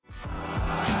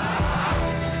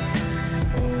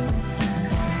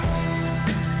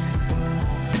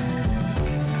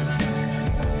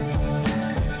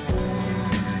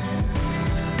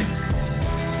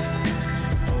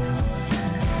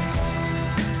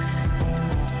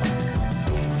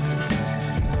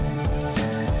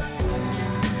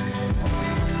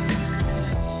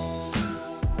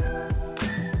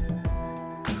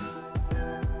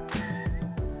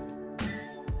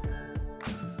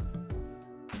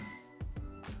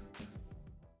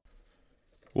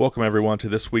Welcome, everyone, to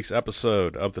this week's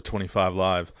episode of the 25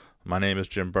 Live. My name is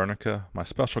Jim Bernica. My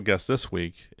special guest this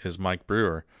week is Mike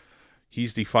Brewer.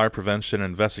 He's the Fire Prevention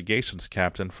and Investigations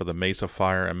Captain for the Mesa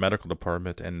Fire and Medical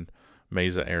Department in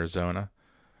Mesa, Arizona.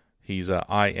 He's a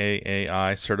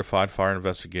IAAI Certified Fire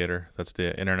Investigator. That's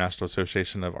the International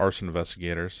Association of Arson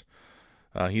Investigators.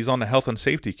 He's on the Health and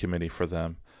Safety Committee for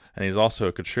them, and he's also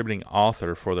a contributing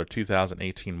author for their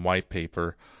 2018 white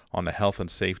paper on the health and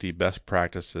safety best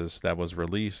practices that was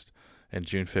released in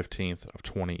June 15th of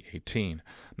 2018.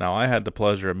 Now, I had the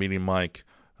pleasure of meeting Mike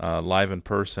live in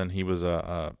person. He was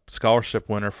a scholarship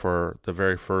winner for the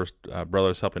very first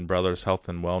Brothers Helping Brothers Health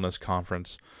and Wellness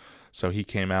Conference. So he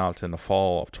came out in the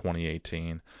fall of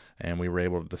 2018, and we were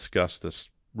able to discuss this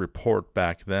report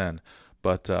back then.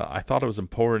 But I thought it was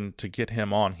important to get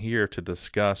him on here to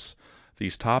discuss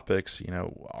these topics.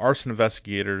 Arson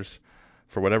investigators,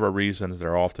 for whatever reasons,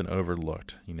 they're often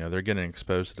overlooked. They're getting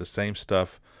exposed to the same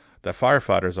stuff that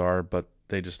firefighters are, but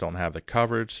they just don't have the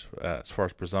coverage as far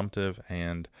as presumptive,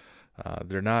 and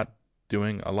they're not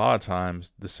doing a lot of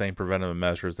times the same preventative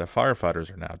measures that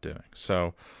firefighters are now doing.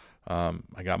 So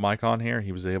I got Mike on here.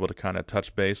 He was able to kind of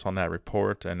touch base on that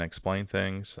report and explain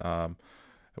things,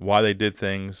 why they did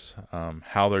things,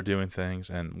 how they're doing things,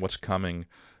 and what's coming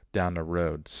down the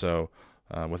road. So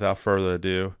without further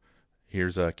ado,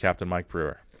 here's Captain Mike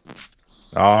Brewer.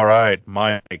 All right,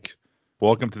 Mike,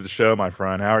 welcome to the show, my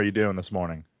friend. How are you doing this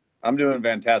morning? I'm doing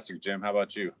fantastic, Jim. How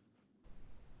about you?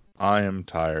 I am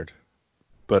tired,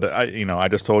 but I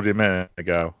just told you a minute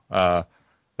ago.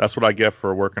 That's what I get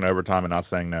for working overtime and not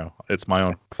saying no. It's my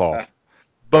own fault.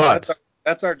 Well, But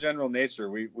that's our general nature.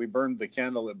 We burn the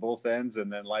candle at both ends and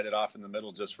then light it off in the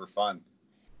middle just for fun.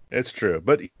 it's true.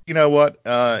 But you know what?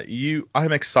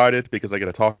 I'm excited because I get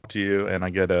to talk to you and I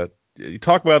get to you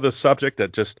talk about this subject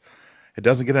that just it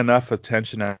doesn't get enough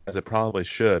attention as it probably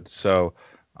should. So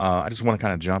I just want to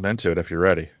kind of jump into it if you're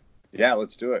ready. Yeah,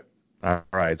 let's do it. All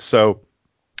right. So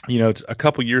it's a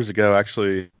couple years ago,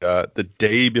 actually, the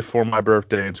day before my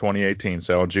birthday in 2018.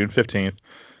 So on June 15th,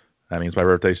 that means my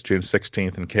birthday is June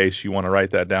 16th. In case you want to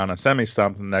write that down and send me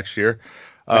something next year.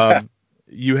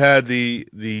 You had the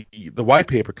white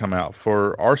paper come out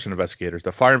for arson investigators,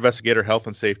 the Fire Investigator Health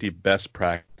and Safety Best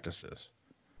Practices.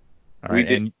 All We right,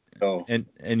 did. So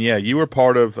and yeah, you were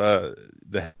part of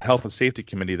the Health and Safety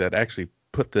Committee that actually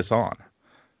put this on.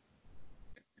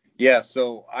 yeah,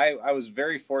 so I was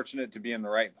very fortunate to be in the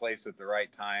right place at the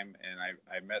right time, and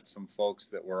I met some folks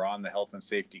that were on the Health and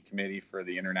Safety Committee for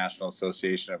the International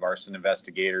Association of Arson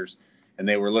Investigators, and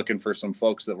they were looking for some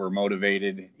folks that were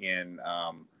motivated in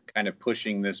kind of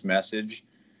pushing this message.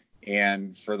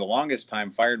 And for the longest time,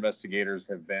 fire investigators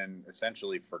have been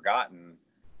essentially forgotten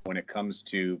when it comes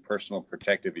to personal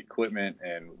protective equipment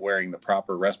and wearing the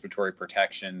proper respiratory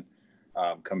protection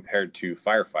compared to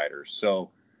firefighters. So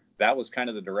that was kind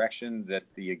of the direction that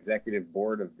the executive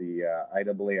board of the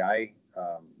IAAI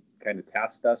kind of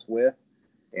tasked us with,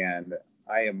 and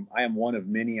I am one of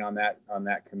many on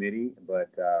that committee, but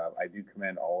I do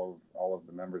commend all of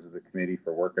the members of the committee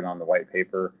for working on the white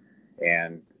paper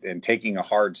and taking a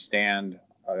hard stand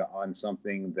on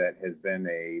something that has been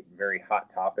a very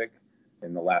hot topic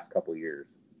in the last couple of years.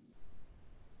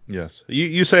 Yes,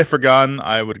 you say forgotten.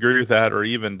 I would agree with that, or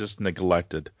even just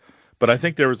neglected. But I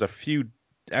think there was a few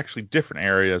actually different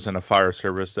areas in a fire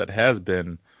service that has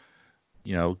been,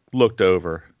 looked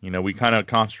over. We kind of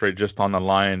concentrate just on the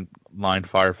line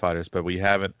firefighters, but we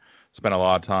haven't spent a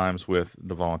lot of times with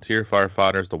the volunteer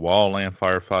firefighters, the wall land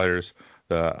firefighters,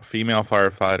 the female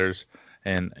firefighters,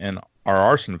 and our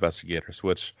arson investigators.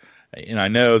 Which, and I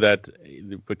know that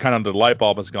kind of the light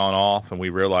bulb has gone off, and we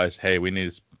realized, hey, we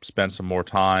need to spend some more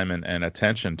time and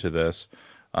attention to this.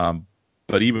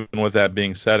 But even with that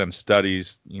being said, and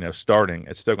studies, starting,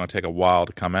 it's still going to take a while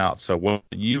to come out. So what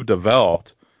you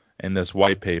developed in this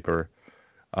white paper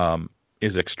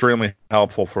is extremely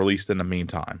helpful for at least in the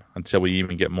meantime until we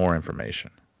even get more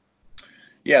information.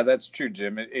 Yeah, that's true,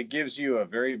 Jim. It gives you a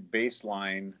very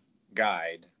baseline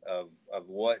guide of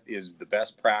what is the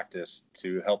best practice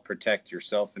to help protect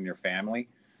yourself and your family.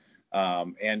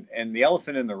 And the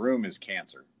elephant in the room is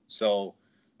cancer. So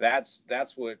that's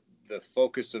what the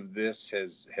focus of this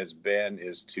has been,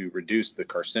 is to reduce the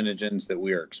carcinogens that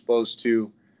we are exposed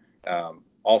to.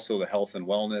 Also the health and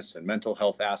wellness and mental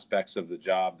health aspects of the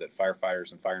job that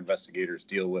firefighters and fire investigators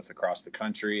deal with across the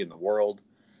country and the world.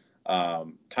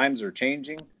 Times are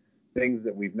changing. Things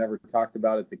that we've never talked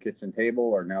about at the kitchen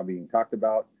table are now being talked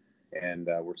about, and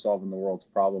we're solving the world's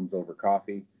problems over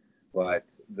coffee. But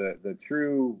the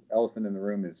true elephant in the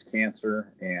room is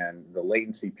cancer, and the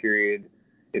latency period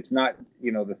it's not,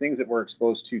 the things that we're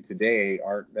exposed to today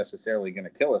aren't necessarily going to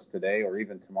kill us today or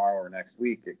even tomorrow or next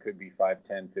week. It could be 5,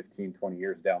 10, 15, 20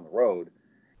 years down the road.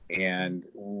 And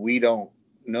we don't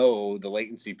know the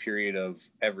latency period of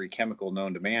every chemical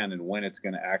known to man and when it's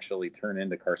going to actually turn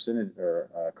into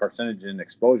carcinogen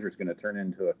exposure is going to turn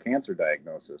into a cancer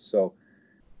diagnosis. So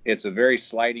it's a very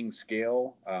sliding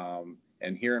scale.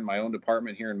 And here in my own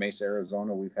department here in Mesa,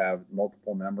 Arizona, we've had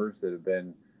multiple members that have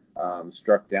been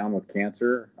struck down with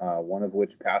cancer, one of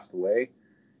which passed away.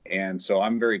 And so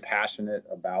I'm very passionate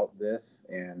about this,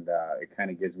 and it kind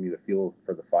of gives me the fuel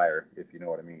for the fire, if you know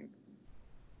what I mean.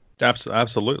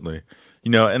 Absolutely.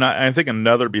 And I think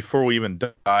before we even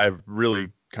dive really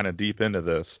kind of deep into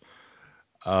this,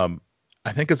 I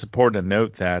think it's important to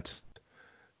note that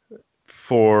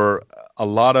for a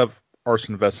lot of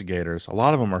arson investigators, a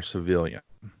lot of them are civilian,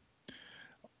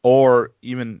 or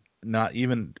even not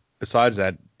even besides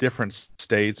that, different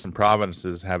states and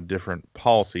provinces have different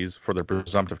policies for their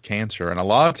presumptive cancer. And a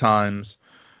lot of times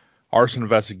arson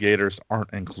investigators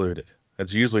aren't included.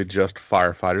 It's usually just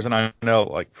firefighters. And I know,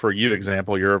 like for you,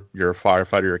 example, you're a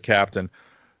firefighter, you're a captain,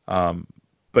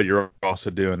 but you're also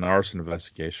doing an arson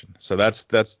investigation. So that's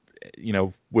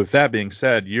with that being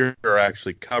said, you're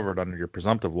actually covered under your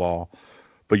presumptive law,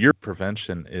 but your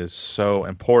prevention is so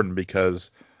important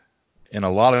because in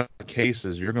a lot of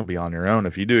cases, you're going to be on your own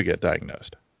if you do get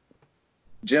diagnosed.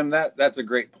 Jim, that's a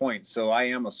great point. So I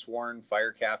am a sworn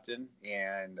fire captain,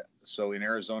 and so in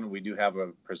Arizona we do have a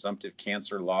presumptive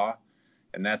cancer law,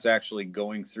 and that's actually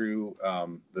going through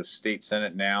the state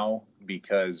Senate now,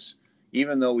 because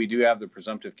even though we do have the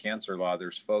presumptive cancer law,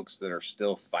 there's folks that are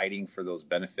still fighting for those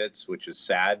benefits, which is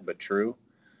sad but true.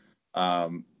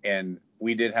 And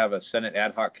we did have a Senate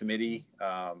ad hoc committee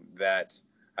that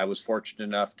I was fortunate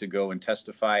enough to go and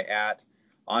testify at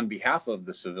on behalf of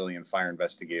the civilian fire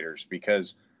investigators,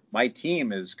 because my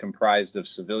team is comprised of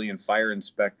civilian fire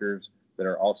inspectors that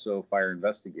are also fire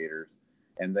investigators,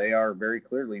 and they are very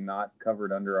clearly not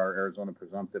covered under our Arizona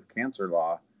presumptive cancer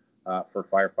law for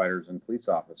firefighters and police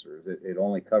officers. It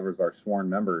only covers our sworn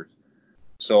members.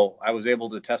 So I was able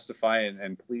to testify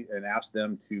and ask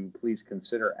them to please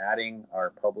consider adding our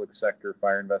public sector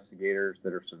fire investigators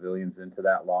that are civilians into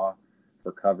that law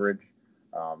for coverage.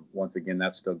 Once again,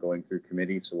 that's still going through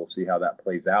committee, so we'll see how that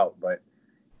plays out. But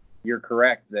you're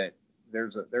correct that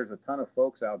there's a ton of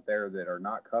folks out there that are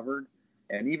not covered,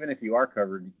 and even if you are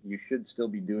covered, you should still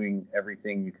be doing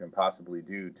everything you can possibly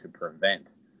do to prevent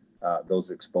those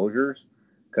exposures,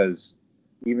 because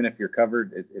even if you're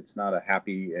covered, it's not a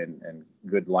happy and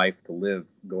good life to live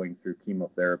going through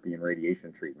chemotherapy and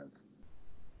radiation treatments.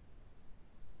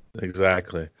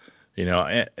 Exactly.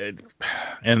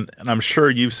 And I'm sure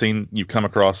you've come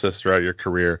across this throughout your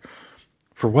career.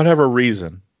 For whatever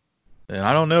reason, and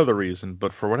I don't know the reason,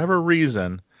 but for whatever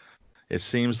reason, it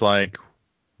seems like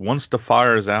once the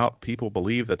fire is out, people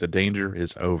believe that the danger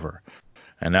is over.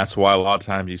 And that's why a lot of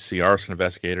times you see arson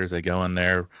investigators, they go in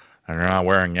there and they're not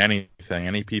wearing anything,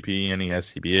 any PPE, any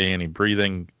SCBA, any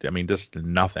breathing, just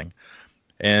nothing.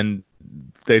 And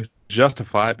they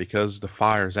justify it because the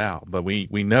fire's out. But we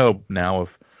know now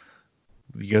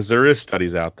because there is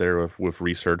studies out there with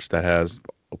research that has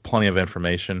plenty of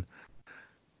information,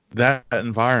 that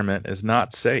environment is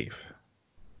not safe.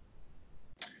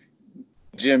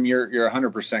 Jim, you're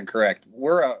 100% correct.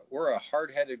 We're a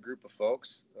hard-headed group of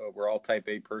folks. We're all type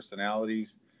A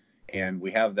personalities, and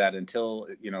we have that until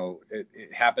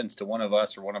it happens to one of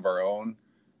us or one of our own.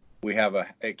 We have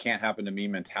it can't happen to me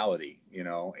mentality,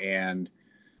 and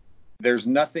there's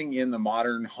nothing in the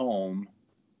modern home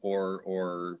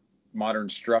or modern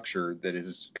structure that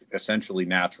is essentially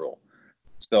natural.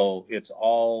 So it's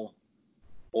all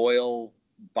oil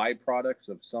byproducts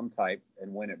of some type,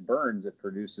 and when it burns, it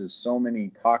produces so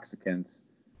many toxicants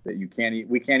that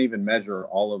we can't even measure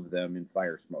all of them in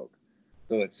fire smoke.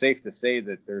 So it's safe to say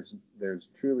that there's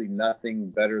truly nothing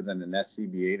better than an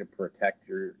SCBA to protect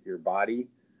your body,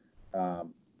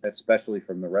 especially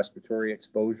from the respiratory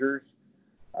exposures.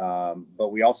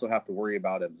 But we also have to worry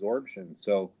about absorption.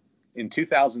 So in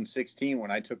 2016,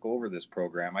 when I took over this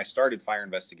program, I started fire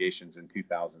investigations in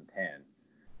 2010.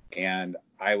 And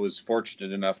I was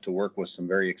fortunate enough to work with some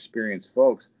very experienced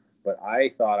folks, but I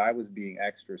thought I was being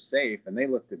extra safe, and they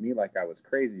looked at me like I was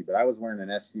crazy. But I was wearing an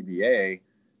SCBA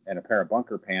and a pair of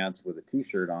bunker pants with a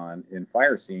T-shirt on in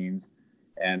fire scenes,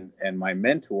 and my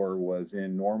mentor was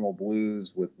in normal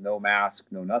blues with no mask,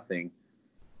 no nothing.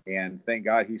 And thank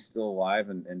God he's still alive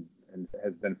and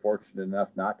has been fortunate enough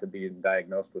not to be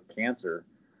diagnosed with cancer.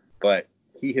 But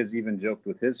he has even joked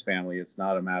with his family, it's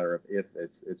not a matter of if,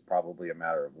 it's probably a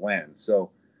matter of when. So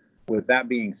with that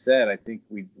being said, I think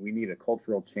we need a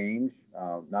cultural change,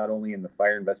 not only in the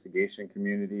fire investigation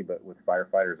community, but with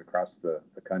firefighters across the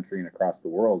country and across the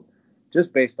world,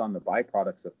 just based on the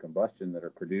byproducts of combustion that are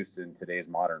produced in today's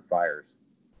modern fires.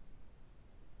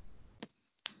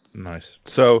 Nice.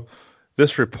 So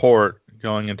this report,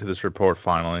 going into this report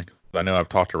finally, I know I've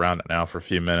talked around it now for a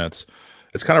few minutes.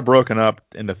 It's kind of broken up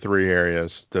into three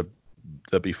areas: the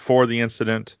before the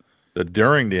incident, the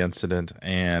during the incident,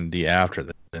 and the after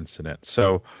the incident.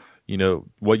 So,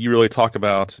 what you really talk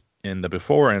about in the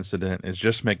before incident is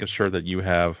just making sure that you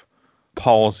have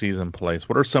policies in place.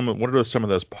 What are some of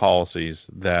those policies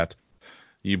that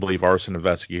you believe arson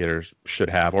investigators should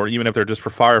have, or even if they're just for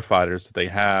firefighters, that they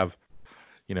have,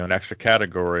 an extra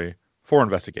category for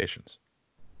investigations?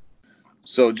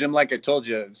 So, Jim, like I told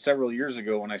you several years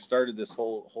ago, when I started this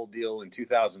whole deal in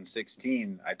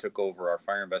 2016, I took over our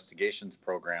fire investigations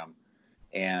program,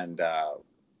 and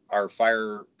our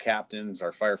fire captains,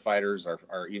 our firefighters,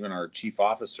 our even our chief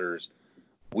officers,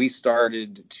 we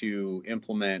started to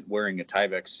implement wearing a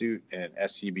Tyvek suit and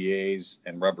SCBAs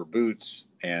and rubber boots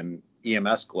and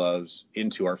EMS gloves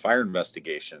into our fire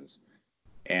investigations.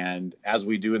 And as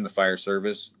we do in the fire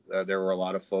service, there were a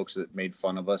lot of folks that made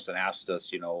fun of us and asked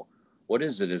us, what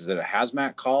is it? Is it a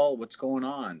hazmat call? What's going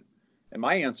on? And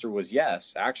my answer was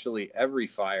yes. Actually, every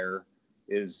fire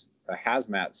is a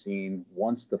hazmat scene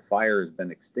once the fire has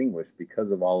been extinguished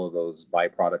because of all of those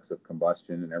byproducts of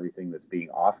combustion and everything that's being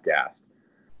off-gassed.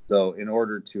 So in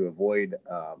order to avoid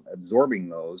absorbing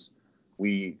those,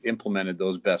 we implemented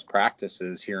those best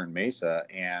practices here in Mesa,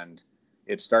 and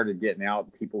it started getting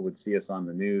out. People would see us on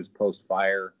the news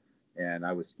post-fire, and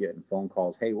I was getting phone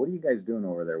calls, hey, what are you guys doing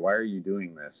over there? Why are you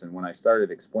doing this? And when I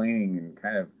started explaining and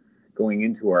kind of going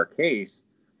into our case,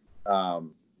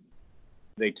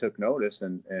 they took notice,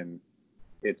 and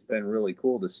it's been really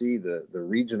cool to see the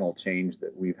regional change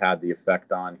that we've had the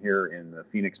effect on here in the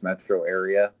Phoenix metro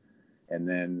area. And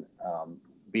then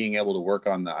being able to work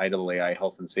on the IAAI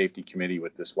Health and Safety Committee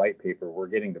with this white paper, we're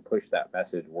getting to push that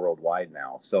message worldwide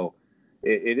now. So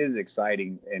it is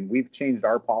exciting, and we've changed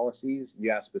our policies.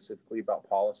 You asked specifically about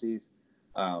policies.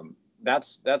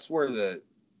 That's where the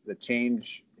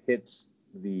change hits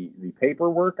the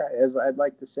paperwork, as I'd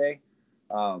like to say,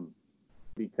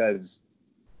 because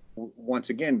once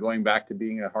again, going back to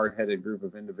being a hard-headed group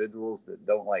of individuals that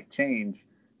don't like change,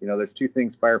 there's two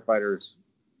things firefighters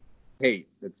hate.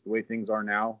 It's the way things are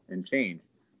now and change.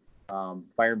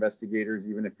 Fire investigators,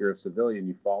 even if you're a civilian,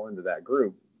 you fall into that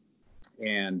group.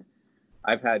 And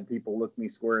I've had people look me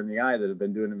square in the eye that have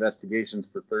been doing investigations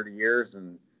for 30 years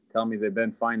and tell me they've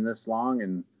been fine this long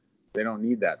and they don't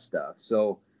need that stuff.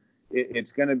 So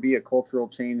it's going to be a cultural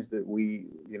change that we,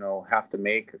 have to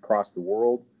make across the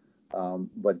world.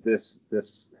 But this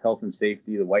health and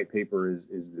safety, the white paper is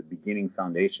the beginning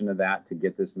foundation of that, to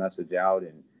get this message out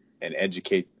and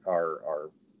educate our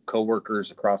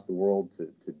coworkers across the world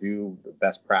to do the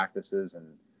best practices and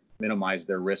minimize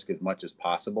their risk as much as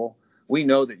possible. We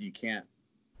know that you can't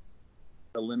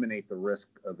eliminate the risk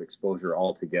of exposure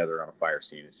altogether on a fire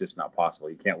scene. It's just not possible.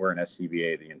 You can't wear an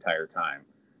SCBA the entire time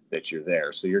that you're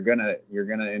there. So you're gonna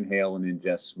inhale and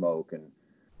ingest smoke, and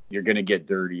you're gonna get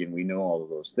dirty, and we know all of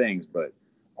those things. But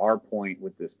our point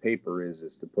with this paper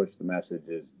is to push the message: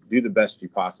 is do the best you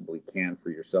possibly can for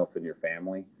yourself and your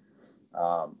family.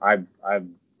 I've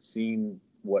seen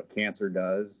what cancer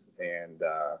does, and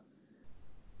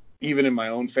even in my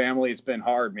own family, it's been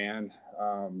hard, man.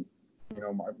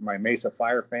 My Mesa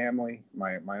Fire family,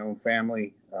 my own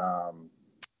family,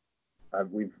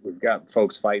 we've got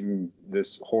folks fighting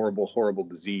this horrible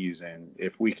disease, and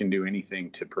if we can do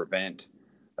anything to prevent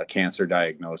a cancer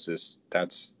diagnosis,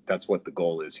 that's what the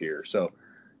goal is here. So,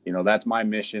 that's my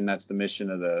mission. That's the mission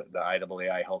of the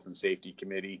IAAI Health and Safety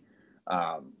Committee.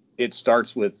 It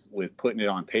starts with putting it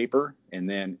on paper, and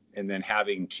then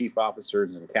having chief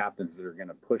officers and captains that are going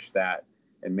to push that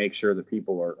and make sure that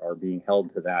people are being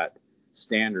held to that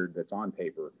standard that's on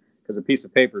paper. Because a piece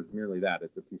of paper is merely that.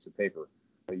 It's a piece of paper.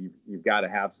 But you've got to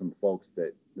have some folks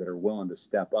that are willing to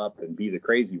step up and be the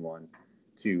crazy one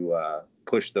to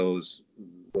push those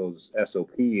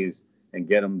SOPs and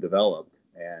get them developed.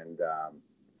 And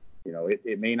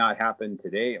it may not happen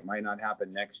today. It might not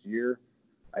happen next year.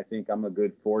 I think I'm a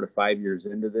good 4 to 5 years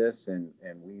into this, and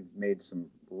we've made some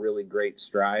really great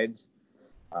strides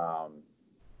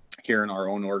here in our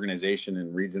own organization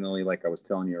and regionally, like I was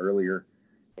telling you earlier.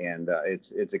 And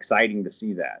it's exciting to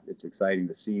see that. It's exciting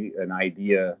to see an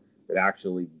idea that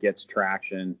actually gets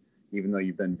traction, even though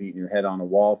you've been beating your head on a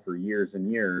wall for years and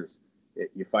years.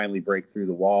 You finally break through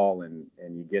the wall, and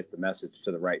you get the message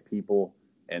to the right people,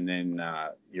 and then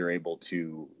you're able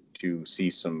to see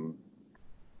some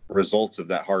results of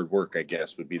that hard work, I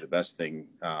guess, would be the best thing,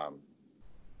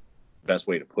 best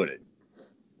way to put it.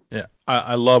 Yeah,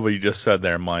 I love what you just said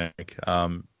there, Mike.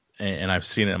 And I've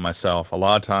seen it myself. A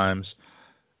lot of times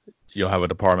you'll have a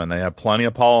department, they have plenty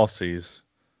of policies,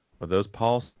 but those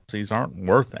policies aren't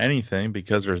worth anything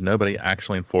because there's nobody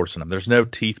actually enforcing them. There's no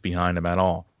teeth behind them at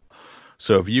all.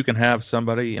 So if you can have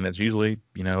somebody, and it's usually,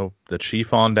 the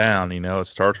chief on down, it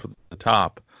starts with the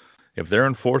top. If they're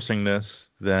enforcing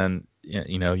this, then,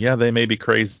 yeah, they may be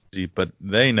crazy, but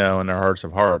they know in their hearts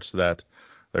of hearts that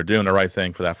they're doing the right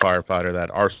thing for that firefighter, that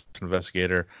arson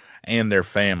investigator, and their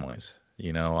families.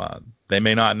 They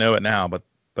may not know it now, but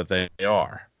they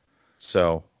are.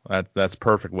 So that's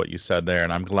perfect what you said there,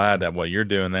 and I'm glad that what you're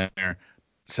doing there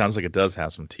sounds like it does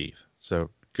have some teeth.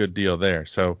 So good deal there.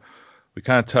 So we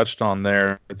kind of touched on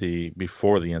there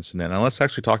before the incident, and let's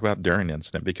actually talk about during the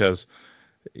incident, because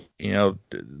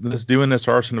doing this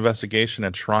arson investigation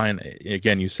and trying,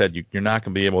 again, you said you're not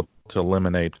going to be able to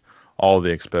eliminate all the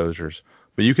exposures,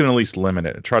 but you can at least limit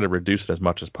it and try to reduce it as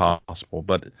much as possible.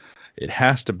 But it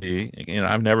has to be,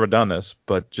 I've never done this,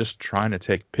 but just trying to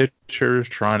take pictures,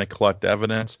 trying to collect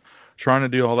evidence, trying to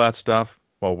do all that stuff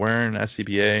while wearing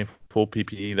SCBA, full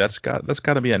PPE, that's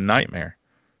got to be a nightmare,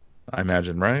 I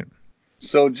imagine, right?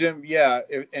 So Jim, yeah,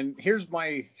 and here's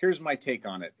my take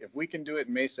on it. If we can do it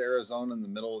in Mesa, Arizona in the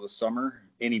middle of the summer,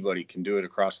 anybody can do it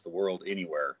across the world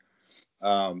anywhere.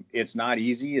 It's not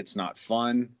easy, it's not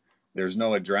fun. There's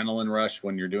no adrenaline rush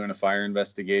when you're doing a fire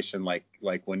investigation, like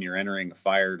when you're entering a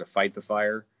fire to fight the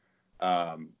fire.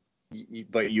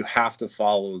 But you have to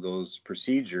follow those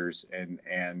procedures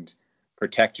and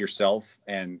protect yourself,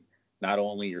 and not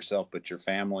only yourself but your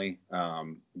family,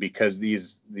 because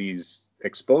these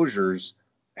exposures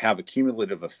have a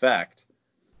cumulative effect,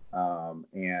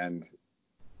 and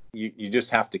you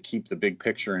just have to keep the big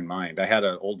picture in mind. I had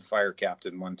an old fire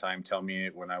captain one time tell me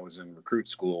when I was in recruit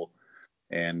school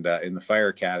and in the fire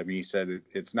academy, he said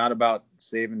it's not about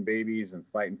saving babies and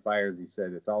fighting fires. He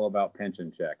said it's all about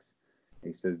pension checks.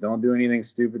 He says don't do anything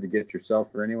stupid to get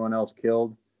yourself or anyone else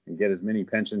killed, and get as many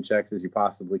pension checks as you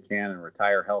possibly can and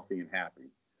retire healthy and happy.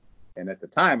 And at the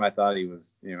time, I thought he was,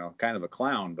 kind of a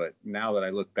clown. But now that I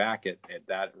look back at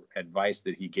that advice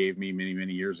that he gave me many,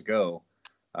 many years ago,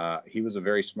 he was a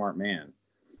very smart man.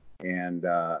 And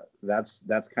that's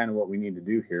kind of what we need to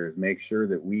do here, is make sure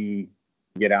that we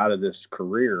get out of this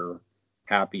career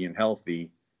happy and healthy,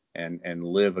 and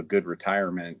live a good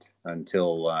retirement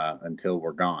until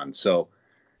we're gone. So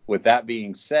with that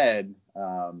being said,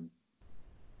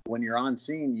 when you're on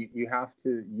scene, you have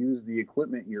to use the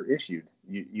equipment you're issued.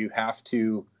 You have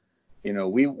to,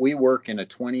 we work in a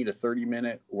 20 to 30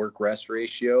 minute work rest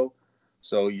ratio.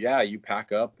 So yeah, you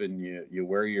pack up and you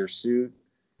wear your suit,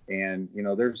 and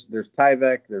there's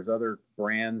Tyvek, there's other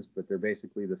brands, but they're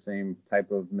basically the same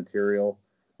type of material.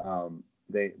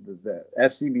 The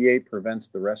SCBA prevents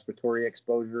the respiratory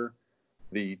exposure.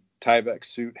 The Tyvek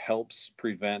suit helps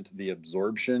prevent the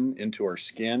absorption into our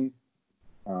skin.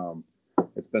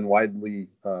 It's been widely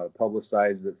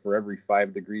publicized that for every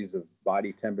 5 degrees of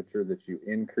body temperature that you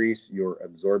increase, your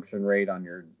absorption rate on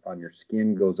your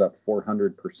skin goes up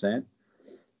 400%.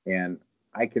 And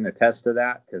I can attest to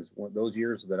that, because those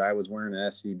years that I was wearing an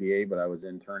SCBA, but I was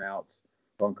in turnouts,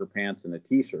 bunker pants, and a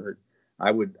t-shirt,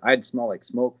 I'd smell like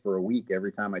smoke for a week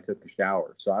every time I took a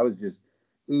shower. So I was just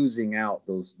oozing out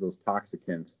those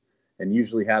toxicants, and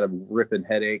usually had a ripping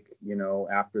headache,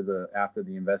 after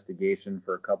the investigation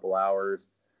for a couple hours.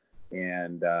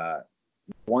 And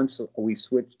once we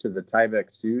switched to the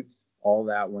Tyvek suits, all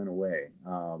that went away.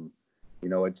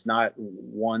 It's not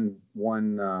one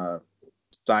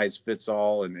size fits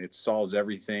all, and it solves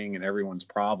everything and everyone's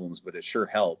problems, but it sure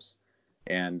helps.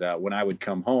 And when I would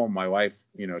come home, my wife,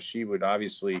 she would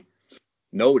obviously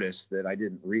notice that I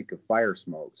didn't reek of fire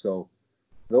smoke. So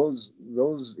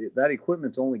that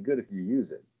equipment's only good if you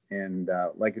use it. And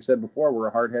like I said before, we're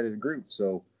a hard-headed group,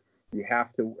 so you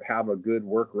have to have a good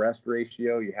work-rest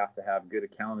ratio. You have to have good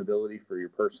accountability for your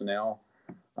personnel.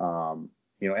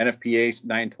 NFPA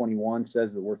 921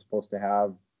 says that we're supposed to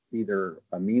have either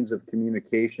a means of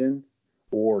communication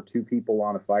or 2 people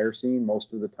on a fire scene.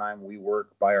 Most of the time we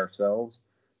work by ourselves.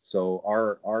 So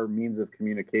our means of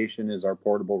communication is our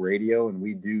portable radio, and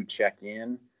we do check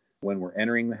in when we're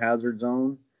entering the hazard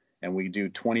zone, and we do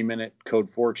 20-minute code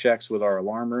 4 checks with our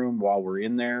alarm room while we're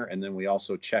in there, and then we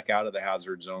also check out of the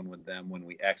hazard zone with them when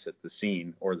we exit the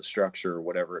scene or the structure or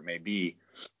whatever it may be.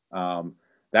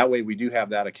 That way we do have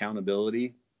that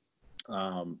accountability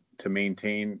to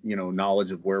maintain,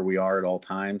 knowledge of where we are at all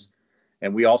times.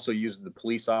 And we also use the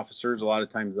police officers. A lot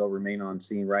of times they'll remain on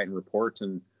scene writing reports,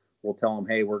 and we'll tell them,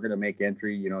 hey, we're going to make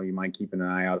entry. You mind keeping an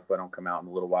eye out. If I don't come out in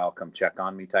a little while, come check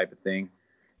on me, type of thing.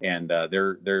 And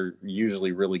they're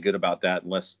usually really good about that,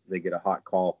 unless they get a hot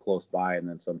call close by, and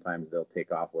then sometimes they'll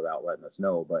take off without letting us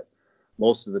know. But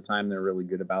most of the time, they're really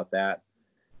good about that.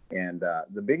 And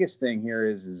the biggest thing here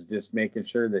is just making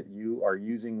sure that you are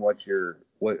using what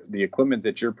the equipment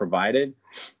that you're provided,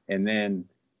 and then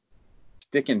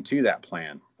sticking to that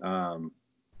plan.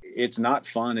 It's not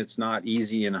fun. It's not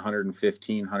easy in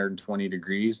 115, 120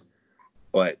 degrees,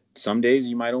 but some days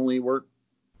you might only work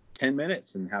 10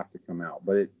 minutes and have to come out,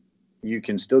 but you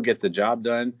can still get the job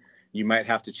done. You might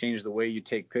have to change the way you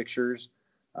take pictures.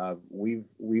 We've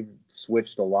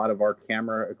switched a lot of our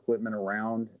camera equipment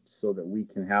around so that we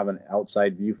can have an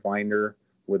outside viewfinder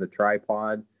with a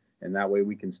tripod, and that way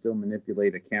we can still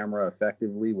manipulate a camera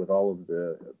effectively with all of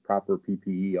the proper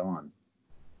PPE on.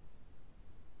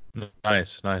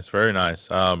 Nice, very nice.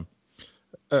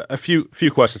 A few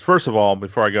questions. First of all,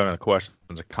 before I go into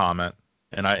questions, a comment,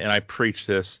 and I preach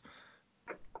this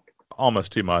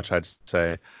almost too much, I'd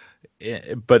say,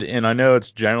 but I know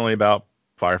it's generally about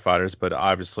firefighters, but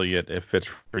obviously it fits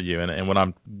for you. And what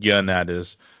I'm getting at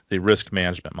is the risk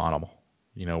management model.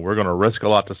 We're going to risk a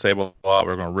lot to save a lot.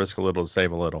 We're going to risk a little to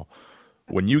save a little.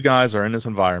 When you guys are in this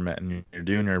environment and you're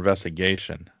doing your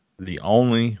investigation, the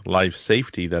only life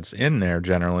safety that's in there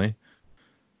generally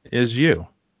is you.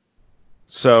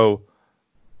 So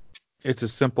it's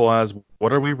as simple as,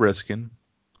 what are we risking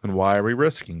and why are we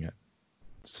risking it?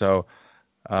 So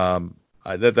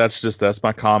that's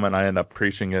my comment. I end up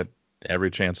preaching it every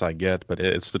chance I get, but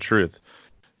it's the truth.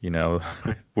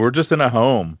 We're just in a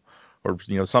home or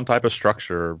some type of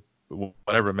structure,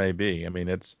 whatever it may be. I mean,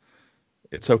 it's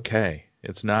okay.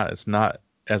 It's not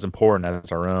as important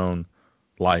as our own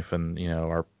life and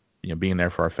our being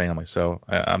there for our family. So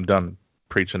I'm done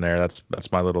preaching there.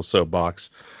 That's my little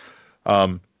soapbox.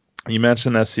 You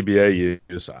mentioned SCBA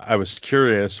use. I was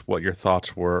curious what your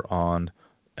thoughts were on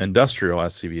industrial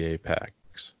SCBA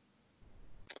packs.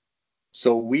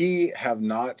 So we have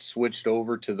not switched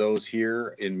over to those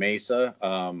here in Mesa.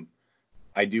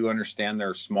 I do understand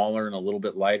they're smaller and a little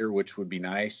bit lighter, which would be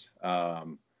nice.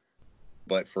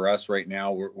 But for us right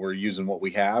now, we're using what we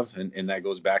have, and that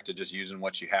goes back to just using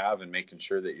what you have and making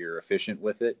sure that you're efficient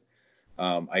with it.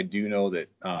 I do know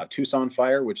that Tucson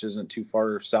Fire, which isn't too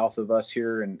far south of us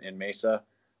here in Mesa,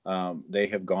 they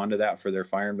have gone to that for their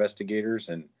fire investigators,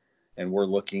 and we're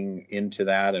looking into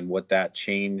that and what that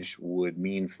change would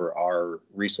mean for our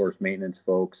resource maintenance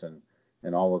folks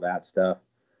and all of that stuff.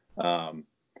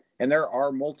 And there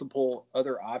are multiple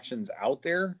other options out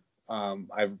there.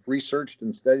 I've researched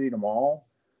and studied them all.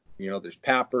 There's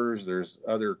PAPRs, there's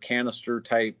other canister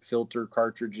type filter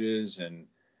cartridges, and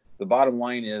the bottom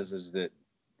line is that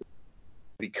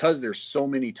because there's so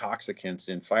many toxicants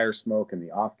in fire smoke and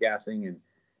the off gassing,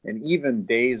 and even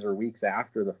days or weeks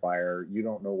after the fire, you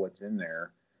don't know what's in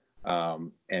there.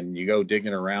 And you go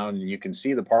digging around and you can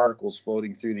see the particles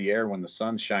floating through the air when the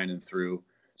sun's shining through.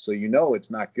 So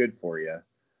it's not good for you.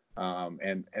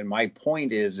 And my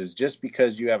point is just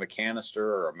because you have a canister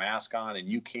or a mask on and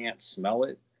you can't smell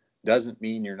it doesn't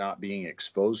mean you're not being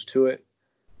exposed to it.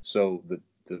 So the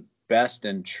best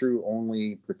and true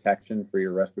only protection for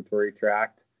your respiratory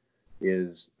tract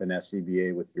is an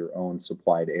SCBA with your own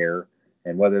supplied air.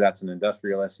 And whether that's an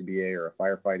industrial SCBA or a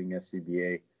firefighting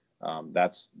SCBA,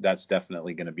 that's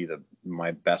definitely going to be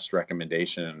my best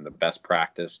recommendation and the best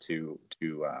practice to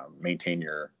maintain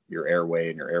your airway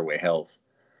and your airway health.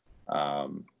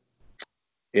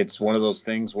 It's one of those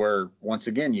things where, once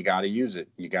again, you got to use it.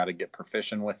 You got to get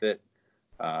proficient with it,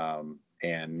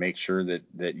 and make sure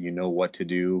that you know what to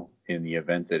do in the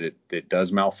event that it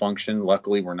does malfunction.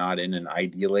 Luckily, we're not in an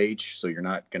ideal age, so you're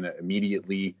not going to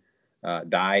immediately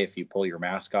die if you pull your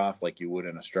mask off like you would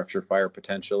in a structure fire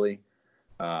potentially.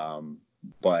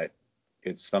 But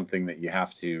it's something that you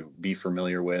have to be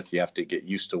familiar with. You have to get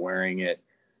used to wearing it.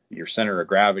 Your center of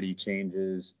gravity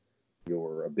changes.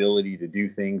 Your ability to do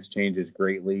things changes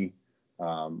greatly.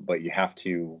 But you have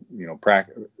to,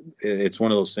 practice. It's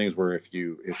one of those things where if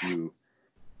you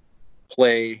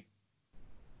play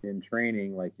in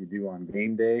training like you do on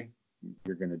game day,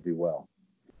 you're going to do well.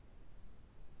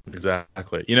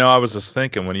 Exactly. I was just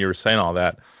thinking when you were saying all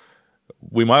that,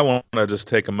 we might want to just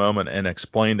take a moment and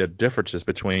explain the differences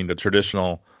between the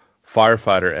traditional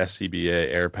firefighter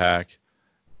SCBA air pack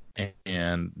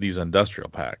and these industrial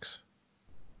packs.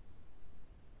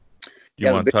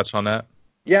 You want to touch on that?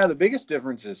 Yeah, the biggest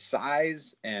difference is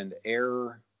size and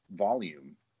air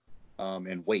volume,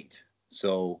 and weight.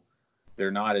 So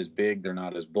they're not as big, they're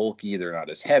not as bulky, they're not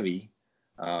as heavy,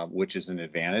 which is an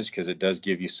advantage because it does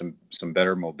give you some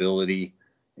better mobility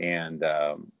and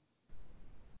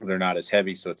They're not as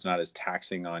heavy, so it's not as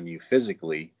taxing on you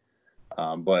physically,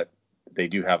 but they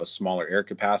do have a smaller air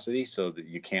capacity so that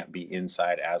you can't be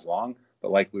inside as long.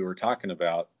 But like we were talking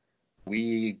about,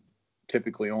 we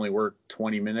typically only work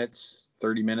 20 minutes,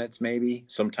 30 minutes maybe.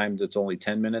 Sometimes it's only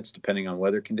 10 minutes depending on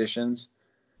weather conditions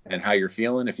and how you're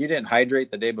feeling. If you didn't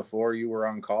hydrate the day before you were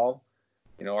on call,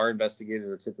 our investigators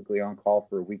are typically on call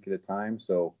for a week at a time.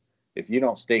 So if you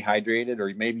don't stay hydrated,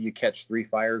 or maybe you catch 3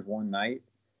 fires one night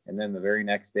and then the very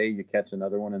next day you catch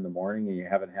another one in the morning and you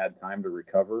haven't had time to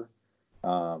recover,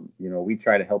 we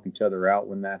try to help each other out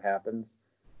when that happens.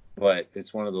 But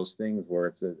it's one of those things where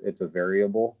it's a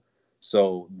variable.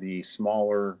 So the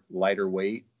smaller, lighter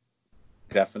weight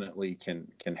definitely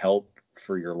can help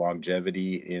for your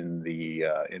longevity in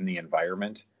the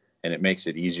environment, and it makes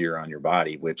it easier on your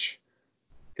body, which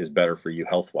is better for you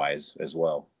health wise as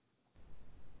well.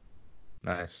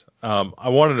 Nice. I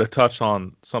wanted to touch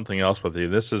on something else with you.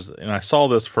 And I saw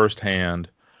this firsthand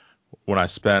when I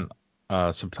spent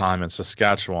some time in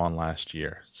Saskatchewan last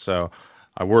year. So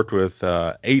I worked with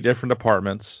 8 different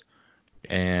departments,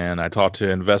 and I talked to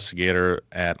an investigator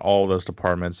at all of those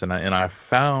departments, and I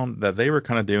found that they were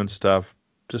kind of doing stuff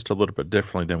just a little bit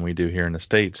differently than we do here in the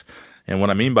States. And what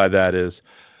I mean by that is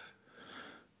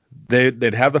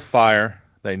they'd have the fire,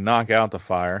 they knock out the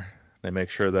fire, they make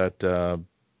sure that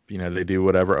they do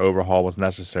whatever overhaul was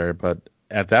necessary, but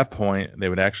at that point they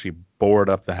would actually board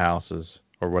up the houses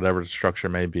or whatever the structure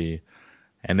may be,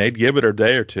 and they'd give it a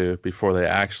day or two before they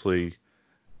actually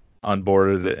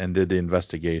unboarded it and did the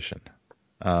investigation.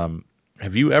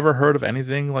 Have you ever heard of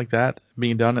anything like that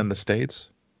being done in the States?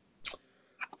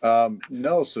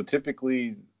 No. So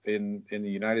typically in the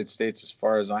United States, as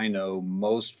far as I know,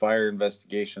 most fire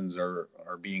investigations are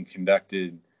being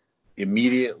conducted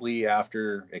immediately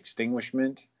after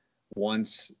extinguishment,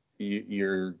 once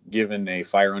you're given a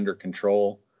fire under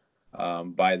control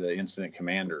by the incident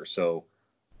commander. So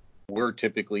we're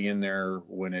typically in there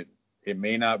when it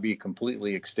may not be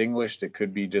completely extinguished. It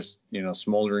could be just,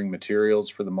 smoldering materials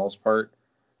for the most part.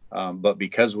 But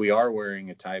because we are wearing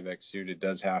a Tyvek suit, it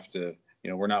does have to,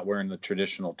 we're not wearing the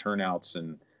traditional turnouts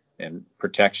and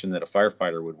protection that a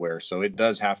firefighter would wear. So it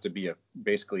does have to be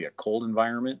basically a cold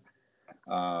environment.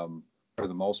 For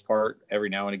the most part, every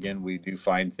now and again, we do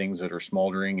find things that are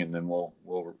smoldering, and then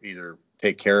we'll either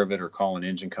take care of it or call an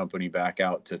engine company back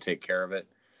out to take care of it.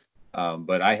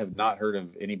 But I have not heard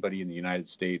of anybody in the United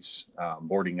States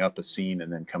boarding up a scene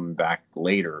and then coming back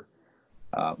later.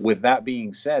 With that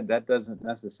being said, that doesn't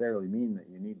necessarily mean that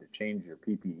you need to change your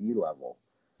PPE level.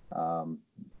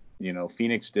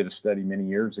 Phoenix did a study many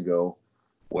years ago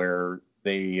where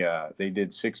they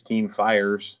did 16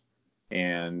 fires,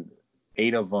 and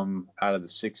 8 of them out of the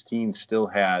 16 still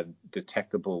had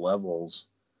detectable levels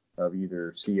of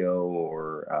either CO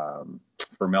or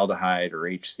formaldehyde or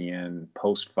HCN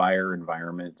post-fire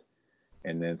environment,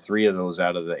 and then 3 of those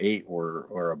out of the 8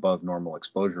 were above normal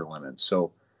exposure limits.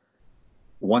 So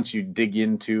once you dig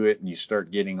into it and you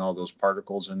start getting all those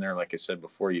particles in there, like I said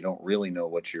before, you don't really know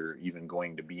what you're even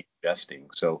going to be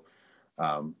ingesting. So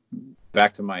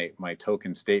back to my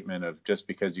token statement of just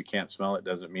because you can't smell it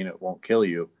doesn't mean it won't kill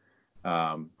you.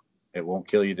 It won't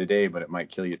kill you today, but it might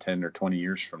kill you 10 or 20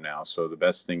 years from now. So the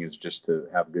best thing is just to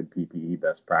have good PPE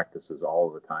best practices all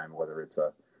of the time, whether it's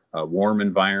a warm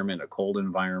environment, a cold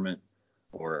environment,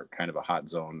 or kind of a hot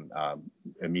zone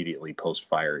immediately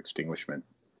post-fire extinguishment.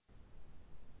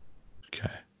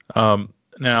 Okay.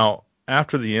 Now,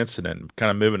 after the incident, kind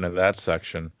of moving to that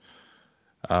section,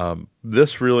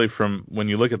 this really, from when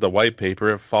you look at the white paper,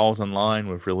 it falls in line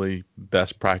with really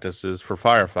best practices for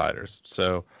firefighters.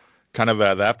 So kind of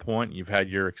at that point, you've had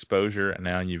your exposure, and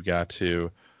now you've got to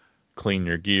clean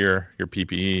your gear, your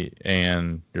PPE,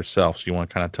 and yourself. So you want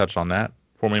to kind of touch on that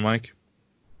for me, Mike?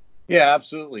 Yeah,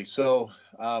 absolutely. So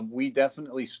we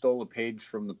definitely stole a page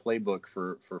from the playbook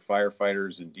for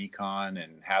firefighters and decon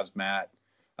and hazmat.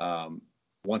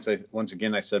 Once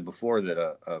again, I said before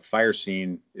that a fire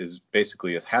scene is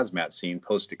basically a hazmat scene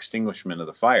post extinguishment of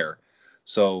the fire.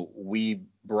 So we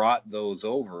brought those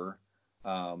over,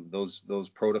 those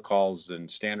protocols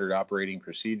and standard operating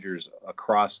procedures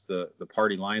across the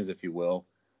party lines, if you will,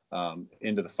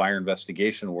 into the fire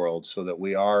investigation world, so that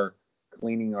we are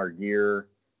cleaning our gear,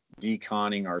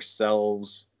 deconning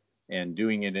ourselves, and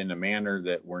doing it in a manner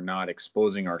that we're not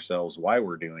exposing ourselves while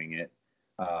we're doing it.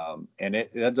 And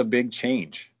that's a big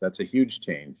change. That's a huge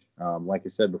change. Like I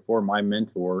said before, my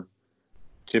mentor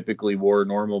typically wore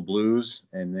normal blues,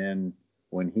 and then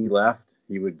when he left,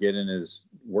 he would get in his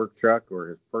work truck or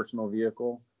his personal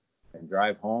vehicle and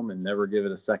drive home and never give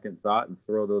it a second thought and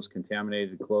throw those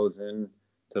contaminated clothes in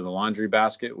to the laundry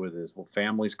basket with his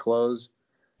family's clothes.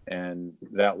 and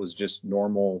that was just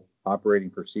normal operating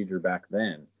procedure back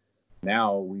then.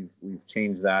 Now we've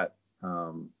changed that,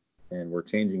 and we're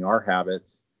changing our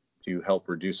habits to help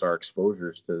reduce our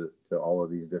exposures to all of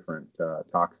these different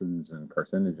toxins and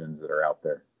carcinogens that are out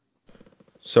there.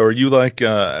 So are you like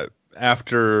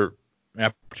after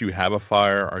you have a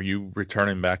fire, are you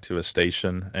returning back to a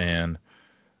station and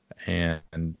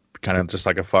kind of just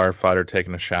like a firefighter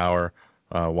taking a shower,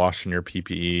 washing your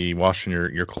PPE, washing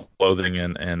your clothing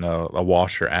and a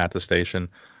washer at the station,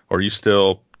 or are you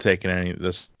still taking any of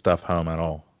this stuff home at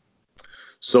all?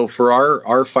 So for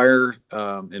our fire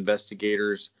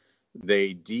investigators,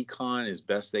 they decon as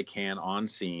best they can on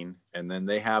scene, and then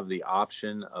they have the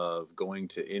option of going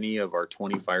to any of our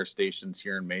 20 fire stations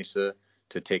here in Mesa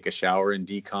to take a shower and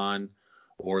decon,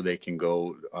 or they can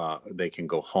go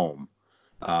home.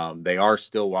 They are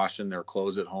still washing their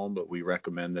clothes at home, but we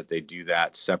recommend that they do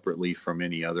that separately from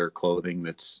any other clothing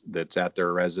that's at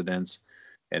their residence,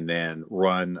 and then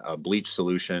run a bleach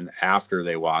solution after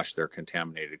they wash their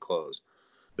contaminated clothes.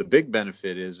 The big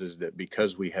benefit is that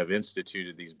because we have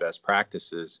instituted these best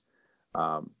practices,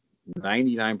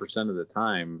 99% of the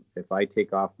time, if I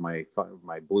take off my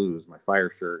blues, my fire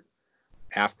shirt,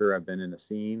 after I've been in a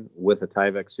scene with a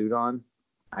Tyvek suit on,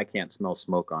 I can't smell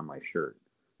smoke on my shirt.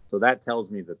 So that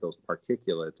tells me that those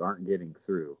particulates aren't getting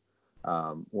through.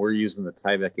 We're using the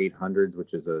Tyvek 800s,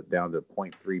 which is down to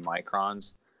 0.3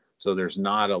 microns. So there's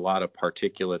not a lot of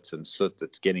particulates and soot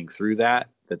that's getting through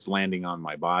that's landing on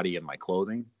my body and my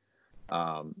clothing.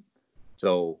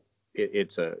 So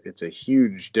it's a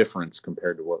huge difference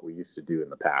compared to what we used to do in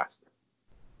the past.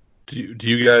 Do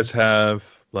you guys have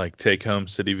like take home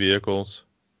city vehicles?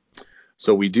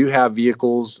 So we do have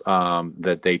vehicles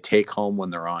that they take home when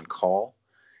they're on call.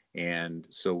 And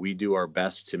so we do our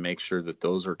best to make sure that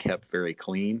those are kept very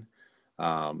clean.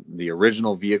 The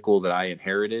original vehicle that I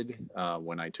inherited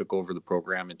when I took over the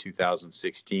program in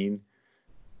 2016,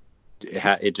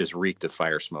 it just reeked of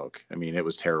fire smoke. I mean, it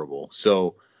was terrible.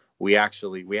 So we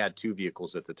had two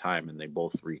vehicles at the time, and they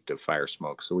both reeked of fire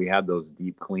smoke. So we had those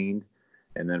deep cleaned.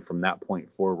 And then from that point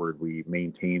forward, we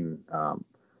maintain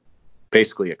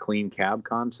basically a clean cab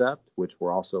concept, which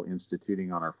we're also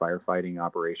instituting on our firefighting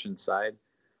operations side,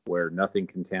 where nothing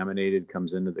contaminated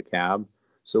comes into the cab.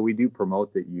 So we do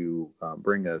promote that you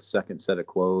bring a second set of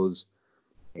clothes,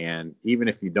 and even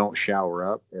if you don't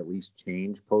shower up, at least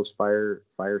change post-fire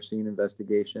scene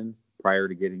investigation prior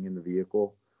to getting in the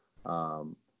vehicle.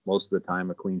 Most of the time,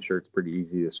 a clean shirt's pretty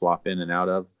easy to swap in and out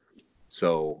of.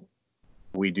 So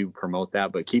we do promote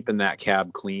that, but keeping that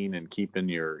cab clean and keeping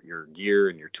your gear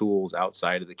and your tools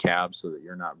outside of the cab so that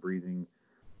you're not breathing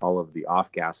all of the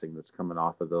off-gassing that's coming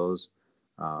off of those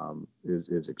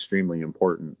is extremely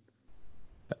important.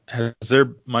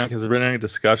 Mike, has there been any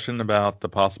discussion about the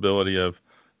possibility of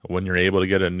when you're able to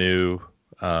get a new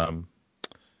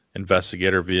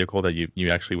investigator vehicle that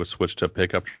you actually would switch to a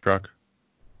pickup truck?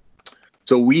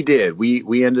 So we did.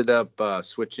 We ended up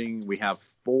switching. We have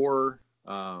 4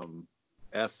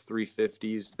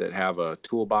 F350s that have a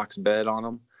toolbox bed on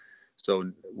them.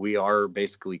 So we are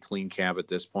basically clean cab at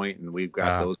this point, and we've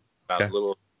got those about a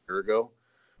little year ago.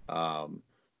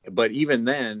 But even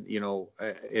then,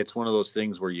 it's one of those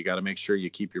things where you got to make sure you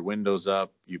keep your windows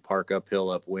up, you park uphill,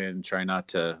 upwind, try not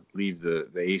to leave the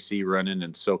AC running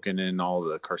and soaking in all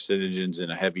the carcinogens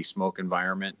in a heavy smoke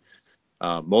environment.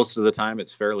 Most of the time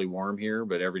it's fairly warm here,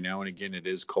 but every now and again it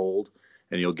is cold,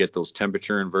 and you'll get those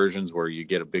temperature inversions where you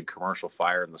get a big commercial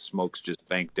fire and the smoke's just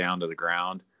banked down to the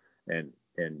ground, and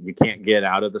you can't get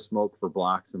out of the smoke for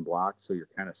blocks and blocks, so you're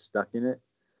kind of stuck in it.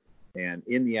 And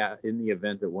in the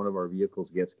event that one of our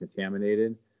vehicles gets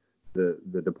contaminated,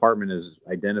 the department has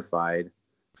identified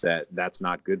that that's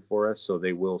not good for us, so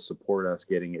they will support us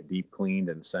getting it deep cleaned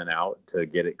and sent out to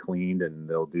get it cleaned, and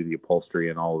they'll do the upholstery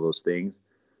and all of those things.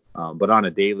 But on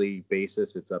a daily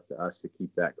basis, it's up to us to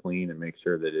keep that clean and make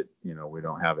sure that we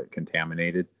don't have it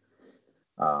contaminated.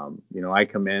 I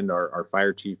commend our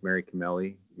fire chief, Mary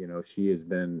Camelli. She has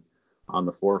been on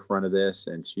the forefront of this,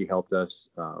 and she helped us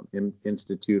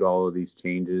institute all of these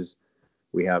changes.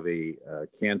 We have a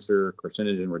cancer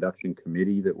carcinogen reduction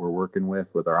committee that we're working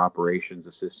with our operations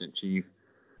assistant chief.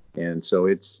 And so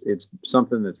it's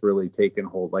something that's really taken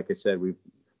hold. Like I said, we've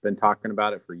been talking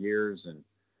about it for years, and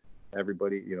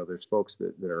everybody, there's folks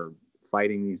that are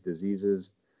fighting these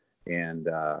diseases. And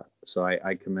so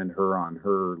I commend her on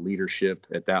her leadership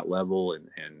at that level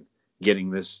and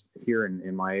getting this here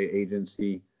in my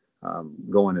agency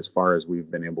going as far as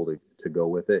we've been able to go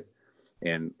with it.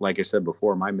 And like I said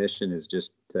before, my mission is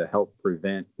just to help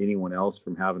prevent anyone else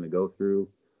from having to go through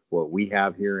what we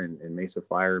have here in Mesa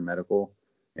Fire and Medical.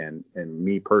 And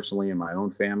me personally and my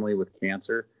own family with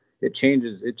cancer, it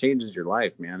changes your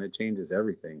life, man. It changes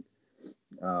everything.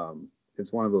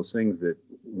 It's one of those things that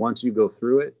once you go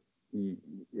through it,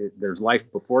 there's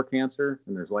life before cancer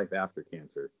and there's life after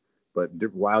cancer. But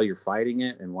while you're fighting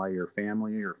it and while your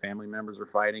family or family members are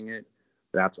fighting it,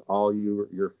 that's all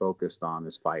you're focused on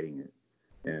is fighting it.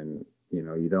 And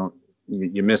you don't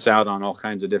you miss out on all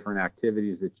kinds of different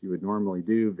activities that you would normally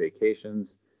do,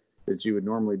 vacations that you would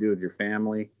normally do with your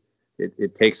family.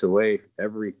 It takes away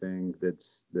everything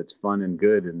that's fun and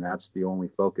good, and that's the only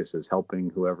focus is helping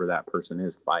whoever that person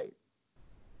is fight.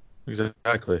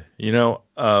 Exactly.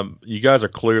 You guys are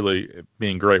clearly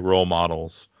being great role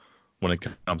models when it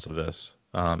comes to this.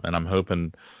 And I'm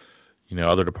hoping,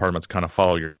 other departments kind of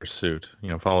follow your suit,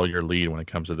 follow your lead when it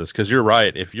comes to this. Because you're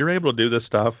right. If you're able to do this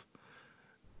stuff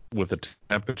with the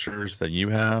temperatures that you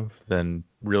have, then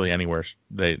really anywhere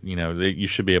you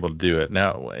should be able to do it.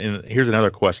 Now, and here's another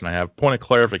question I have. Point of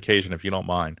clarification, if you don't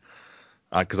mind,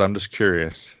 because I'm just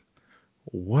curious.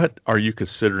 What are you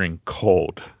considering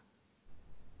cold?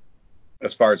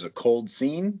 As far as a cold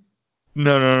scene?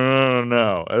 No, no, no, no,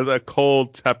 no. It's a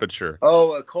cold temperature.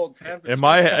 Oh, a cold temperature. In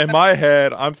my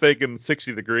head, I'm thinking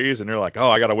 60 degrees, and you're like, oh,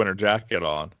 I got a winter jacket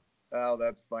on. Oh,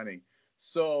 that's funny.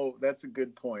 So that's a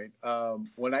good point.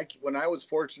 When I was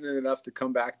fortunate enough to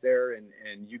come back there,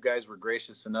 and you guys were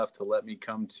gracious enough to let me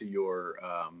come to your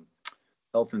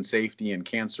health and safety and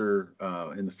cancer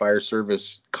in the fire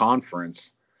service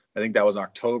conference, I think that was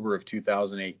October of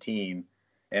 2018,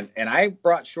 and I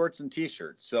brought shorts and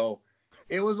t-shirts, so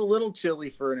it was a little chilly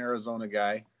for an Arizona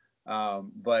guy.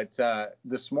 But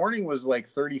this morning was like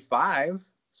 35,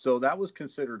 so that was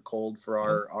considered cold for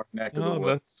our neck of the No,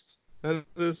 woods.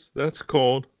 that's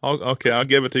cold. I'll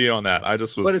give it to you on that. I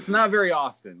just was. But it's not very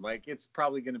often. Like it's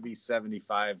probably going to be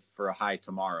 75 for a high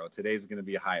tomorrow. Today's going to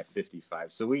be a high of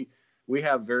 55. So we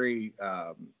have very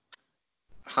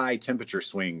high temperature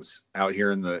swings out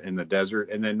here in the desert.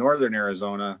 And then northern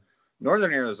Arizona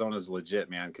is legit,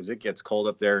 man, because it gets cold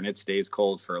up there and it stays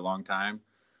cold for a long time.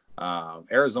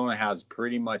 Arizona has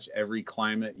pretty much every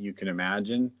climate you can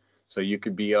imagine. So you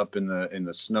could be up in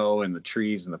the snow and the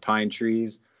trees and the pine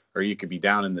trees, or you could be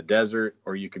down in the desert,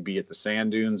 or you could be at the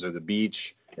sand dunes or the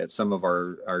beach at some of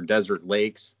our desert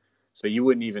lakes. So you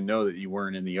wouldn't even know that you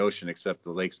weren't in the ocean, except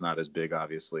the lake's not as big,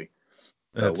 obviously.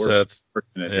 So That's we're that's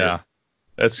fortunate here. yeah.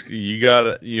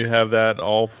 You have that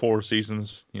all 4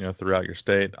 seasons, throughout your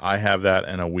state. I have that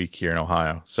in a week here in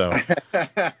Ohio. So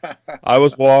I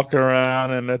was walking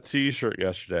around in a t-shirt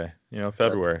yesterday,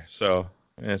 February. So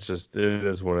it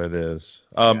is what it is.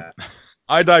 Yeah,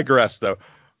 I digress though.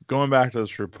 Going back to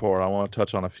this report, I want to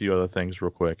touch on a few other things real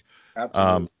quick.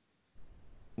 absolutely.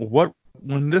 Um,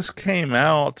 when this came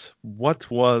out,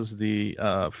 what was the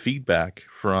feedback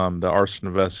from the arson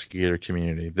investigator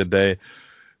community?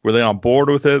 Were they on board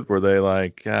with it? Were they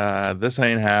like, this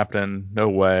ain't happening, no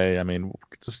way? I mean,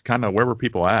 just kind of where were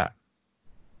people at?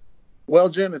 Well,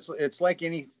 Jim, it's like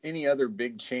any other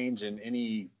big change in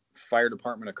any fire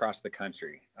department across the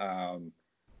country.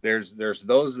 There's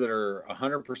those that are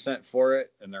 100% for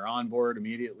it and they're on board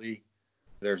immediately.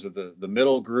 There's the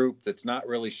middle group that's not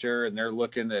really sure and they're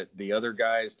looking at the other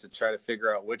guys to try to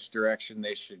figure out which direction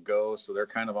they should go. So they're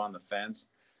kind of on the fence.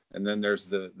 And then there's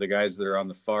the guys that are on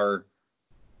the far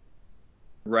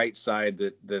right side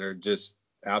that are just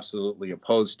absolutely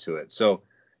opposed to it. So,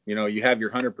 you have your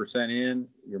 100% in,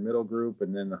 your middle group,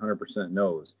 and then the 100%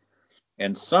 knows.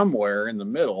 And somewhere in the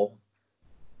middle,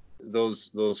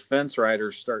 those fence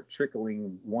riders start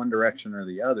trickling one direction or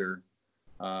the other.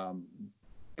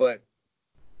 But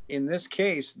in this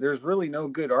case, there's really no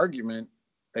good argument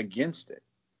against it.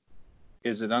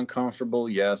 Is it uncomfortable?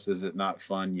 Yes. Is it not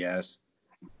fun? Yes.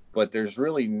 But there's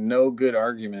really no good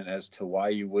argument as to why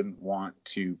you wouldn't want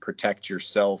to protect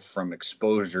yourself from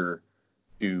exposure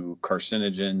to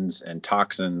carcinogens and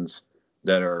toxins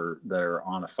that are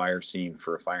on a fire scene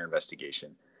for a fire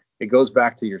investigation. It goes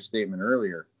back to your statement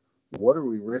earlier. What are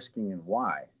we risking and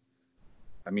why?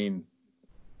 I mean,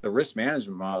 the risk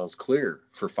management model is clear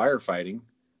for firefighting.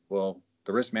 Well,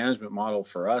 the risk management model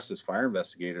for us as fire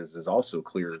investigators is also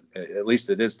clear. At least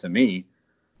it is to me.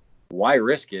 Why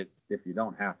risk it if you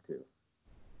don't have to?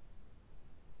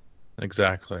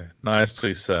 Exactly.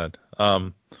 Nicely said.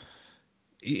 And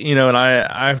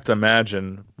I have to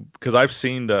imagine because I've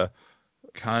seen the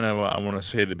kind of I want to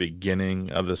say the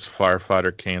beginning of this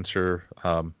firefighter cancer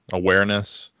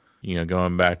awareness.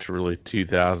 Going back to really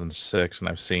 2006, and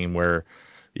I've seen where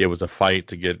it was a fight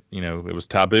to get. It was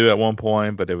taboo at one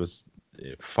point, but it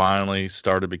finally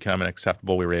started becoming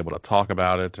acceptable. We were able to talk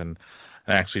about it and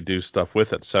actually do stuff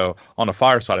with it. So on the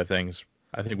fire side of things,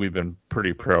 I think we've been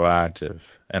pretty proactive,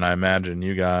 and I imagine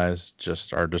you guys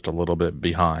just are just a little bit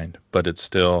behind, but it's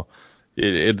still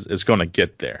it's going to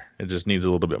get there. It just needs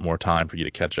a little bit more time for you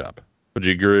to catch up. Would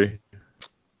you agree?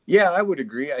 Yeah, I would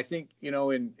agree. I think,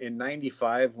 in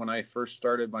 95, when I first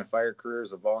started my fire career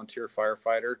as a volunteer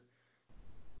firefighter,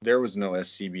 there was no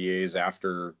SCBAs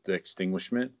after the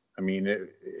extinguishment. I mean,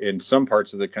 in some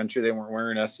parts of the country, they weren't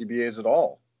wearing SCBAs at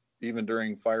all, even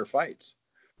during firefights.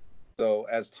 So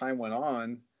as time went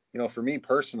on, for me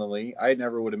personally, I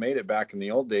never would have made it back in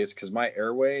the old days because my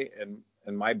airway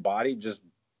and my body just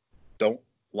don't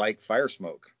like fire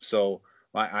smoke. So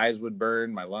my eyes would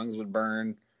burn, my lungs would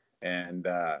burn, and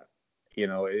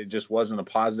it just wasn't a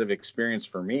positive experience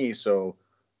for me. So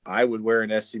I would wear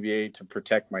an SCBA to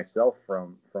protect myself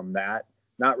from that,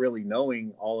 not really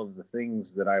knowing all of the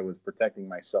things that I was protecting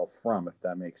myself from, if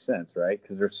that makes sense, right?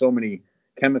 Because there's so many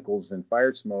chemicals in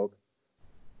fire smoke,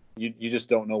 you just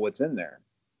don't know what's in there.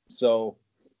 So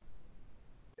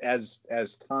as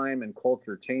time and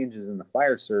culture changes in the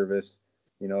fire service,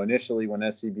 initially when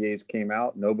SCBAs came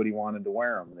out, nobody wanted to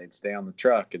wear them. They'd stay on the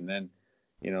truck, and then,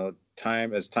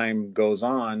 as time goes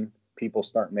on, people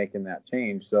start making that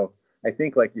change. So I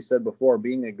think, like you said before,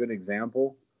 being a good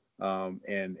example,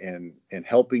 and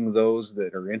helping those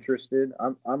that are interested.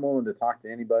 I'm willing to talk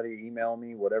to anybody, email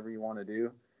me, whatever you want to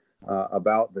do,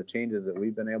 about the changes that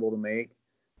we've been able to make.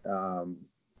 Um,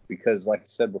 because, like I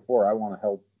said before, I want to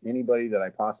help anybody that I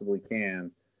possibly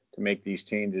can to make these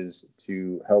changes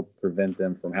to help prevent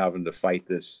them from having to fight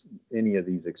any of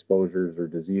these exposures or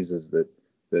diseases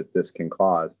that this can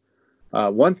cause.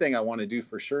 One thing I want to do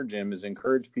for sure, Jim, is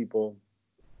encourage people,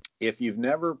 if you've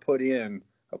never put in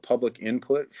a public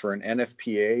input for an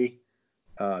NFPA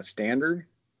standard,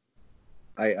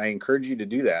 I encourage you to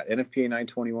do that. NFPA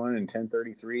 921 and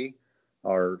 1033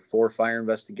 are for fire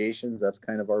investigations. That's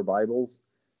kind of our Bibles.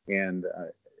 And,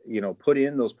 put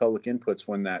in those public inputs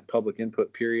when that public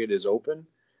input period is open,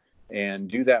 and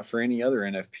do that for any other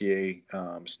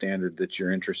NFPA standard that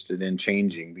you're interested in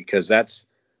changing, because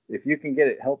if you can get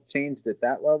it help changed at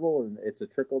that level, and it's a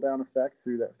trickle down effect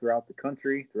throughout the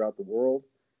country, throughout the world.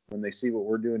 When they see what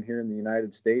we're doing here in the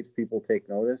United States, people take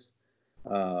notice.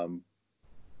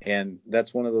 And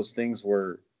that's one of those things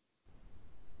where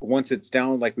once it's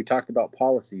down, like we talked about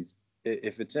policies,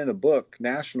 if it's in a book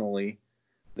nationally,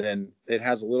 then it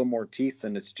has a little more teeth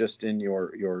than it's just in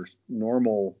your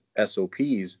normal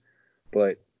SOPs.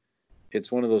 But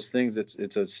it's one of those things.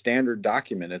 It's a standard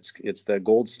document. It's the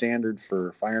gold standard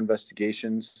for fire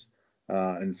investigations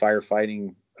and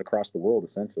firefighting across the world,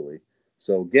 essentially.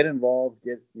 So get involved.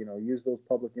 Use those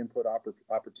public input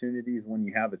opportunities when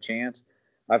you have a chance.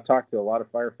 I've talked to a lot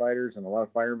of firefighters and a lot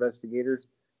of fire investigators,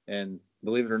 and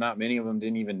believe it or not, many of them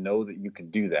didn't even know that you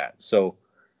could do that. So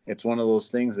it's one of those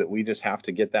things that we just have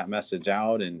to get that message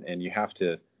out, and you have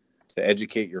to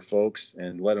educate your folks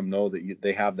and let them know that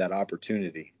they have that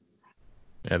opportunity.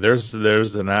 Yeah, there's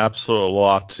an absolute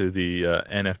lot to the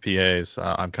NFPAs.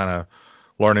 I'm kind of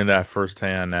learning that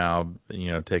firsthand now.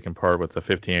 Taking part with the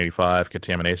 1585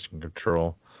 contamination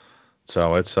control.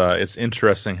 So it's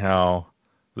interesting how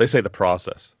they say the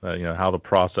process. How the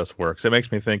process works. It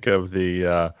makes me think of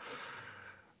the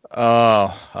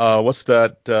what's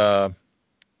that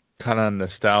kind of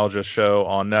nostalgia show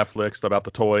on Netflix about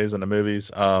the toys and the movies?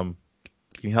 Can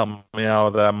you help me out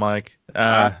with that, Mike?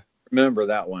 I remember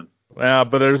that one. Yeah,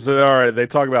 but all right. They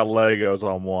talk about Legos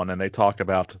on one, and they talk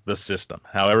about the system,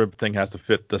 how everything has to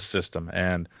fit the system,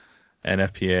 and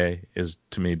FPA is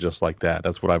to me just like that.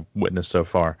 That's what I've witnessed so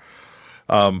far.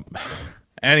 Um,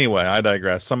 anyway, I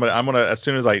digress. I'm gonna, as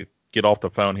soon as I get off the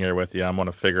phone here with you, I'm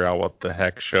gonna figure out what the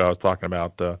heck show I was talking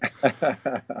about.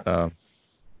 Yeah,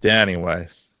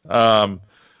 anyways, one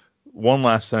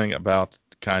last thing about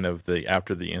kind of the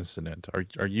after the incident.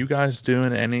 Are you guys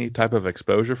doing any type of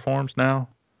exposure forms now?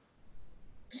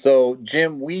 So,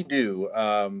 Jim, we do.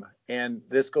 And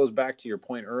this goes back to your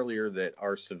point earlier that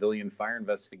our civilian fire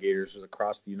investigators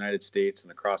across the United States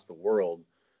and across the world,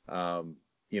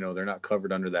 they're not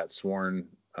covered under that sworn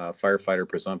firefighter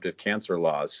presumptive cancer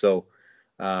laws. So,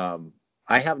 I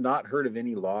have not heard of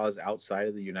any laws outside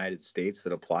of the United States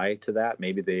that apply to that.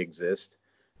 Maybe they exist.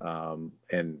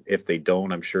 And if they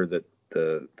don't, I'm sure that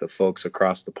the folks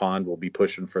across the pond will be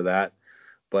pushing for that.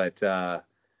 But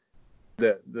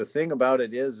the thing about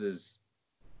it is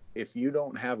if you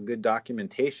don't have good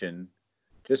documentation,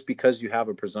 just because you have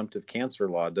a presumptive cancer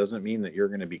law doesn't mean that you're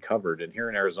going to be covered. And here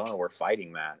in Arizona, we're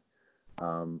fighting that.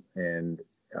 And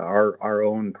our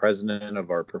own president of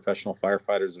our Professional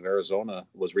Firefighters of Arizona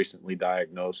was recently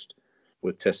diagnosed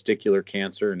with testicular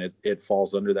cancer, and it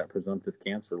falls under that presumptive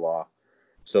cancer law.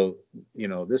 So,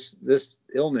 this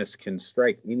illness can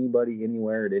strike anybody,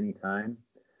 anywhere, at any time.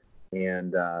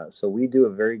 And so we do a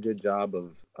very good job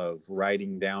of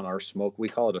writing down our smoke. We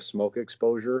call it a smoke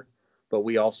exposure, but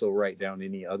we also write down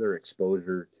any other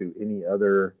exposure to any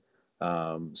other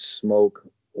smoke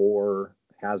or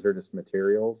hazardous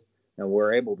materials. And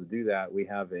we're able to do that. We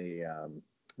have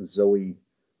Zoe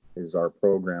is our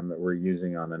program that we're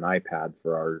using on an iPad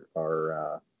for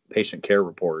our patient care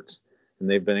reports. And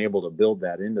they've been able to build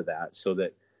that into that so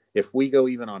that if we go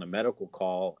even on a medical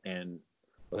call and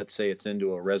let's say it's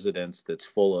into a residence that's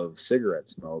full of cigarette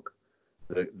smoke,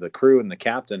 the crew and the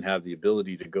captain have the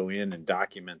ability to go in and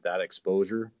document that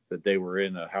exposure, that they were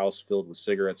in a house filled with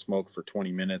cigarette smoke for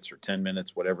 20 minutes or 10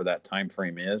 minutes, whatever that time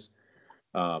frame is.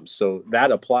 So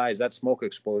that applies, that smoke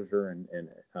exposure and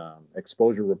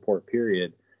exposure report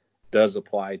period does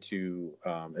apply to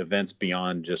events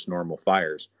beyond just normal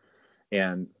fires.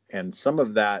 And some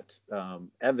of that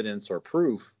evidence or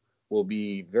proof will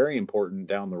be very important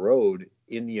down the road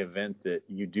in the event that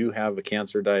you do have a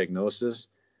cancer diagnosis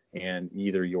and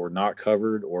either you're not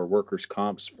covered or workers'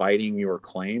 comp's fighting your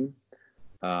claim.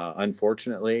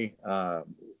 Unfortunately,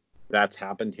 that's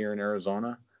happened here in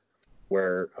Arizona,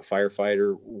 where a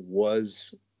firefighter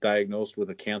was diagnosed with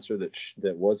a cancer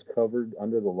that was covered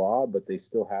under the law, but they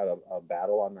still had a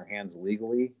battle on their hands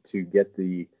legally to get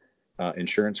the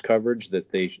insurance coverage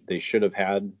that they should have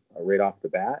had right off the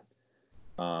bat.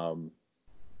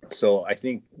 So I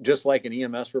think just like an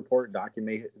EMS report,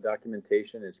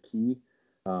 documentation is key,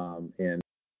 and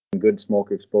good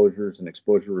smoke exposures and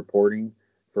exposure reporting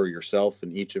for yourself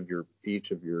and each of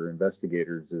your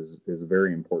investigators is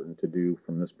very important to do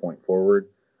from this point forward.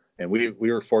 And we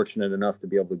were fortunate enough to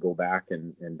be able to go back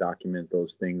and document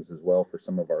those things as well for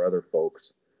some of our other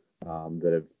folks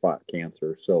that have fought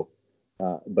cancer. So,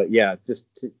 but yeah, just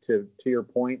to your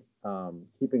point,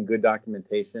 keeping good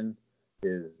documentation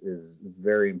is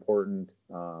very important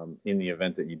in the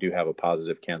event that you do have a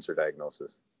positive cancer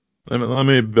diagnosis. Let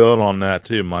me build on that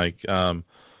too, Mike.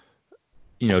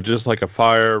 Just like a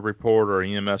fire report or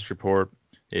EMS report,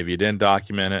 if you didn't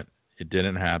document it, it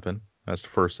didn't happen. That's the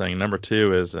first thing. Number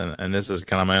two is, and this is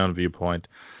kind of my own viewpoint,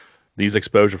 these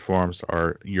exposure forms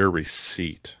are your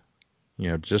receipt.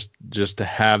 Just to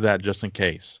have that just in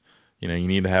case. You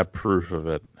need to have proof of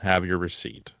it. Have your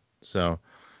receipt. So,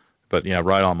 but yeah,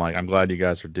 right on, Mike. I'm glad you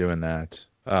guys are doing that.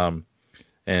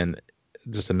 And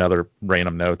just another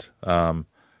random note.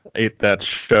 That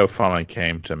show finally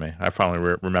came to me. I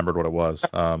finally remembered what it was.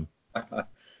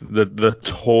 The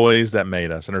toys that made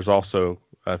us, and there's also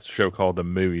a show called The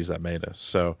Movies That Made Us.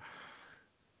 So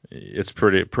it's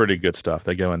pretty good stuff.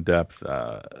 They go in depth.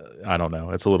 I don't know.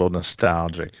 It's a little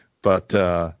nostalgic, but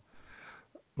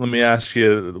let me ask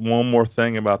you one more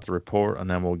thing about the report, and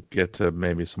then we'll get to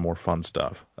maybe some more fun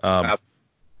stuff.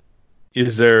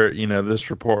 Is there, this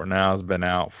report now has been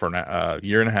out for a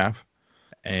year and a half,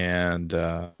 and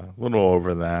a little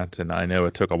over that, and I know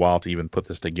it took a while to even put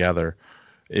this together.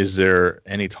 Is there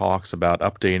any talks about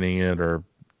updating it or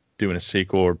doing a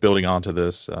sequel or building onto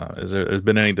this? Has there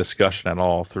been any discussion at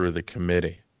all through the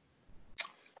committee?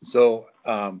 So,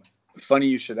 funny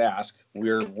you should ask.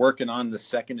 We're working on the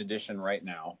second edition right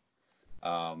now.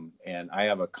 And I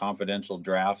have a confidential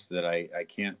draft that I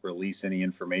can't release any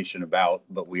information about,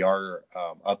 but we are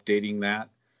updating that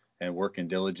and working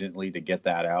diligently to get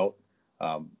that out,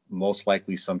 most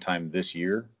likely sometime this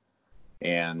year.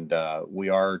 And we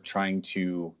are trying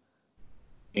to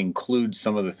include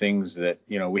some of the things that,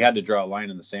 we had to draw a line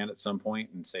in the sand at some point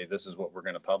and say, this is what we're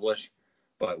going to publish.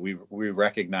 But we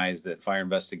recognize that fire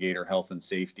investigator health and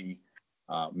safety,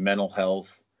 mental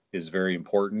health is very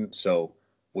important. So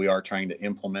we are trying to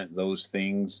implement those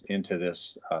things into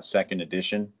this second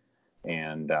edition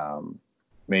and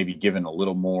maybe giving a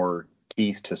little more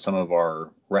teeth to some of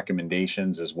our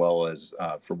recommendations as well as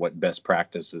for what best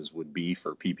practices would be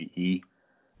for PPE,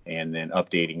 and then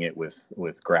updating it with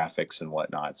graphics and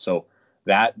whatnot. So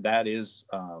that is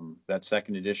that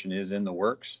second edition is in the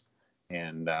works,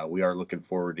 and we are looking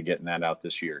forward to getting that out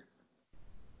this year.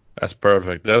 That's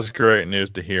perfect. That's great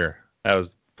news to hear. That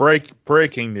was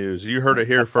breaking news. You heard it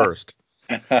here first.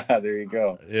 There you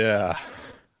go. Yeah.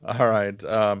 All right.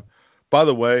 By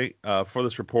the way, for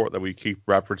this report that we keep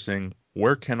referencing,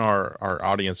 where can our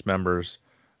audience members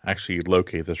actually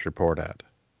locate this report at?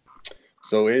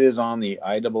 So it is on the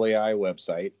IAAI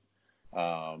website,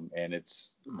 and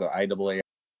it's the IAAI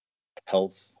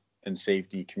Health and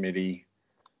Safety Committee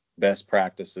Best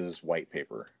Practices White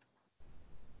Paper.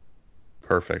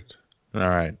 Perfect. All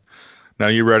right. Now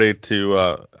you ready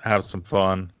to have some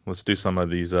fun? Let's do some of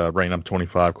these random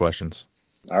 25 questions.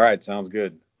 All right. Sounds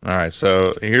good. All right.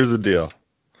 So here's the deal.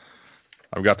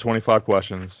 I've got 25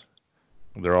 questions.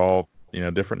 They're all,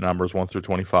 different numbers, 1 through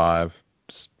 25.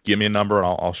 Just give me a number and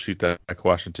I'll shoot that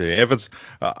question to you. If it's,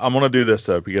 I'm going to do this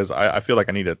though, because I feel like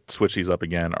I need to switch these up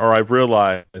again. Or I've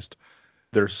realized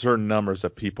there's certain numbers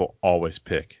that people always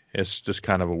pick. It's just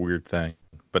kind of a weird thing.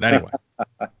 But anyway,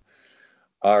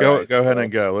 All go right. go ahead So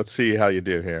and go. Let's see how you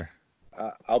do here.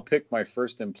 I'll pick my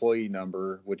first employee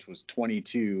number, which was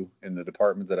 22 in the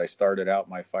department that I started out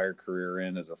my fire career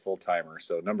in as a full timer.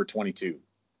 So number 22.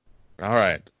 All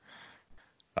right.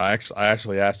 I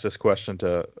actually asked this question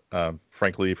to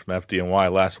Frank Lee from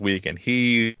FDNY last week, and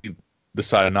he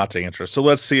decided not to answer. So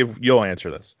let's see if you'll answer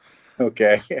this.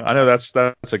 Okay. I know that's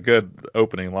a good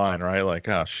opening line, right? Like,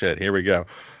 oh shit, here we go.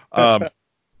 Um,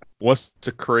 what's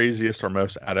the craziest or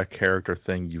most out of character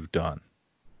thing you've done?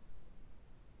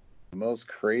 The most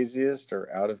craziest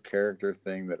or out of character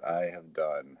thing that I have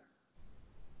done.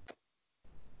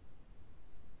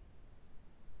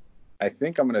 I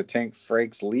think I'm going to take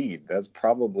Frank's lead. That's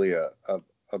probably a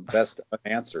best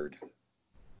unanswered.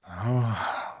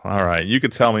 Oh, all right, you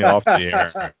could tell me off the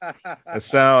air.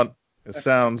 It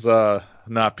sounds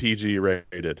not PG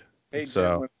rated. Hey, Jim,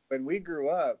 So when we grew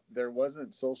up, there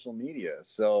wasn't social media.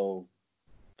 So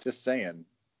just saying.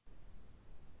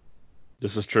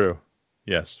 this is true.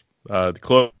 Yes. The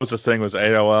closest thing was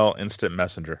AOL Instant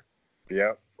Messenger,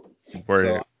 Yep. So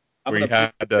where I'm where going you to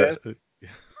plead had the to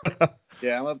fifth.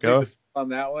 Yeah, I'm going to plead the go. fifth on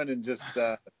that one and just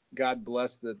God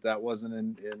bless that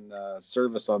wasn't in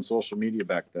service on social media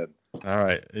back then. All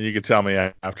right, you can tell me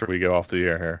after we go off the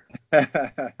air here.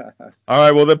 All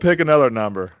right, well then pick another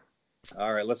number.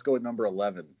 All right, let's go with number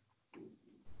 11.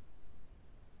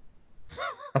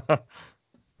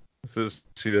 This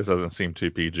doesn't seem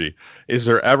too PG. Is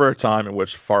there ever a time in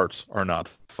which farts are not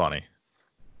funny?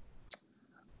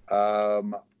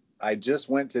 I just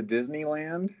went to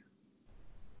Disneyland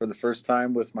for the first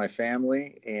time with my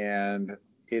family, and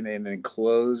in an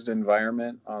enclosed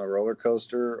environment on a roller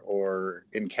coaster or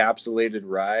encapsulated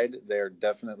ride, they're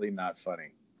definitely not funny.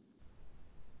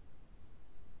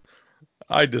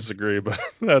 I disagree, but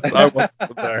I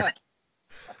wasn't there.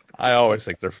 I always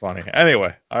think they're funny.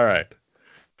 Anyway, all right.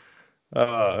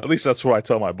 At least that's what I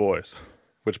tell my boys,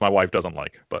 which my wife doesn't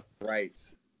like. But Right.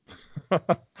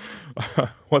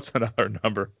 what's another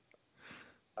number?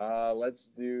 Let's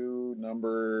do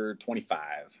number 25.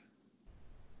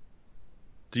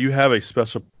 Do you have a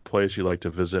special place you like to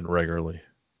visit regularly?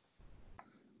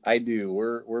 I do.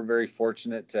 We're very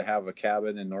fortunate to have a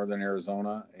cabin in northern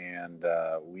Arizona, and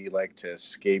we like to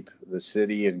escape the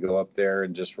city and go up there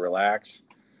and just relax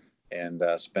and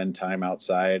spend time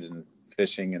outside and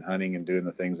fishing and hunting and doing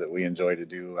the things that we enjoy to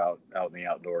do out in the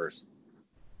outdoors.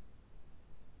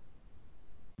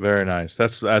 Very nice.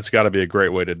 That's got to be a great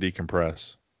way to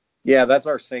decompress. Yeah, that's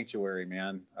our sanctuary,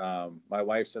 man. My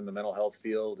wife's in the mental health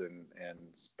field and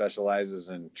specializes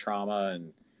in trauma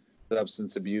and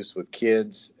substance abuse with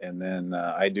kids, and then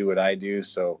I do what I do.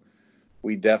 So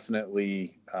we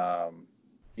definitely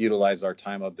utilize our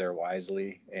time up there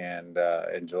wisely and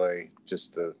enjoy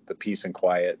just the peace and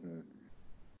quiet and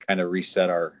kind of reset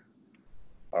our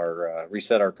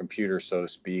computer, so to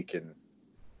speak,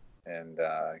 and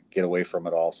get away from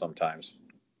it all sometimes.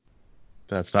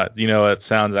 That's not, it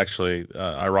sounds actually,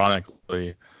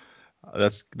 ironically,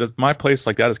 that my place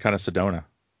like that is kind of Sedona,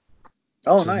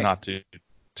 Oh, which is nice. not too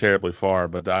terribly far,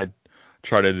 but I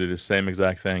try to do the same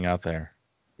exact thing out there.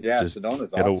 Yeah, Just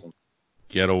Sedona's get a, awesome.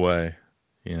 get away,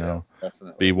 Yeah, be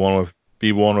definitely.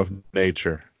 one with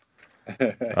nature.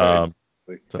 Um,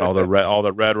 Exactly. all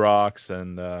the red rocks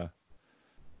and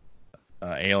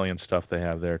alien stuff they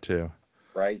have there too.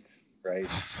 Right, right.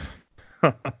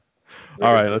 All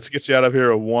Very right, cool. let's get you out of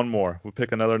here with one more. We'll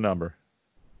pick another number.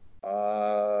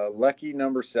 Lucky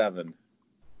number 7.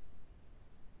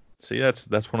 See, that's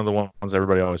one of the ones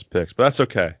everybody always picks, but that's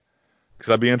okay.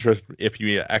 Because I'd be interested if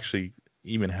you actually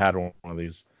even had one of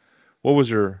these. What was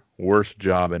your worst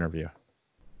job interview?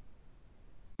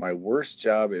 My worst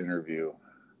job interview.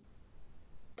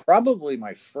 Probably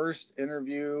my first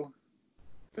interview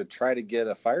to try to get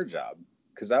a fire job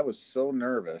because I was so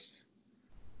nervous.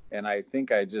 And I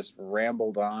think I just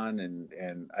rambled on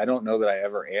and I don't know that I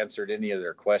ever answered any of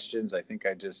their questions. I think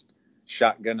I just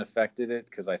shotgun affected it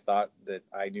because I thought that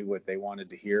I knew what they wanted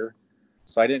to hear.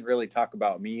 So I didn't really talk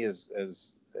about me as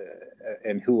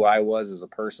and who I was as a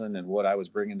person and what I was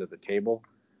bringing to the table.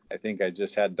 I think I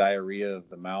just had diarrhea of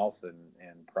the mouth and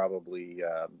probably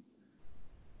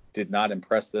did not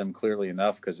impress them clearly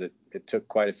enough because it took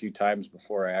quite a few times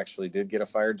before I actually did get a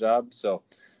fire job. So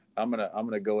I'm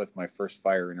gonna go with my first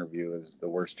fire interview as the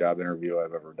worst job interview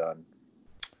I've ever done.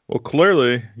 Well,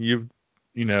 clearly you've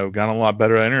gotten a lot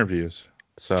better at interviews.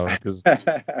 So, because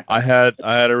I had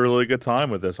a really good time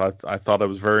with this. I thought it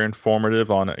was very informative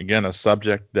on, again, a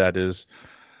subject that is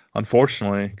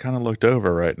unfortunately kind of looked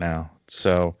over right now.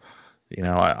 So,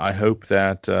 I hope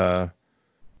that there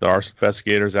are some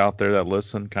investigators out there that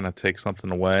listen, kind of take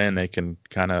something away, and they can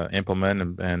kind of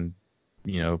implement and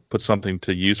put something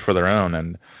to use for their own,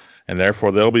 and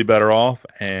therefore they'll be better off,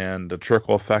 and the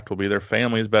trickle effect will be their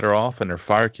families better off and their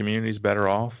fire communities better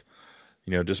off,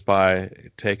 just by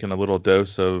taking a little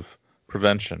dose of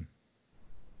prevention.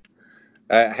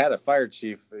 I had a fire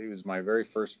chief. He was my very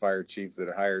first fire chief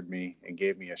that hired me and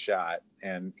gave me a shot.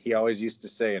 And he always used to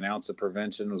say an ounce of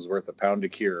prevention was worth a pound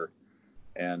of cure.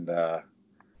 And I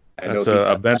know That's he a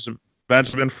got that.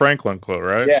 Benjamin Franklin quote,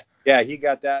 right? Yeah, yeah, he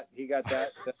got that. He got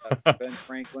that from Ben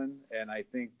Franklin, and I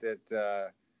think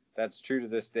that that's true to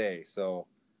this day. So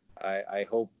I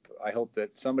hope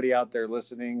that somebody out there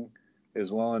listening is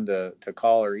willing to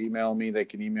call or email me. They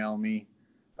can email me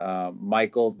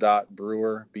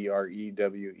michael.brewer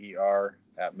Brewer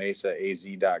at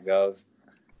mesaaz.gov,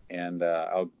 and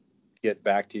I'll get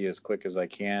back to you as quick as I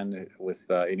can with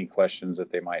any questions that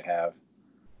they might have.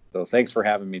 So thanks for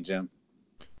having me, Jim.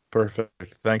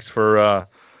 Perfect. Thanks for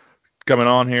coming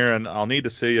on here, and I'll need to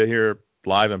see you here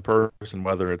live in person,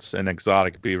 whether it's in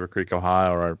exotic Beaver Creek,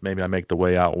 Ohio, or maybe I make the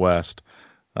way out west,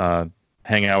 uh,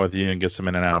 hang out with you and get some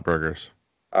In-N-Out burgers.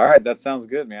 All right, that sounds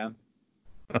good, man.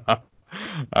 All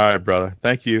right, brother.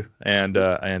 Thank you, and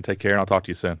take care, and I'll talk to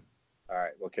you soon. All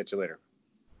right, we'll catch you later.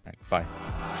 All right,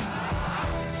 bye.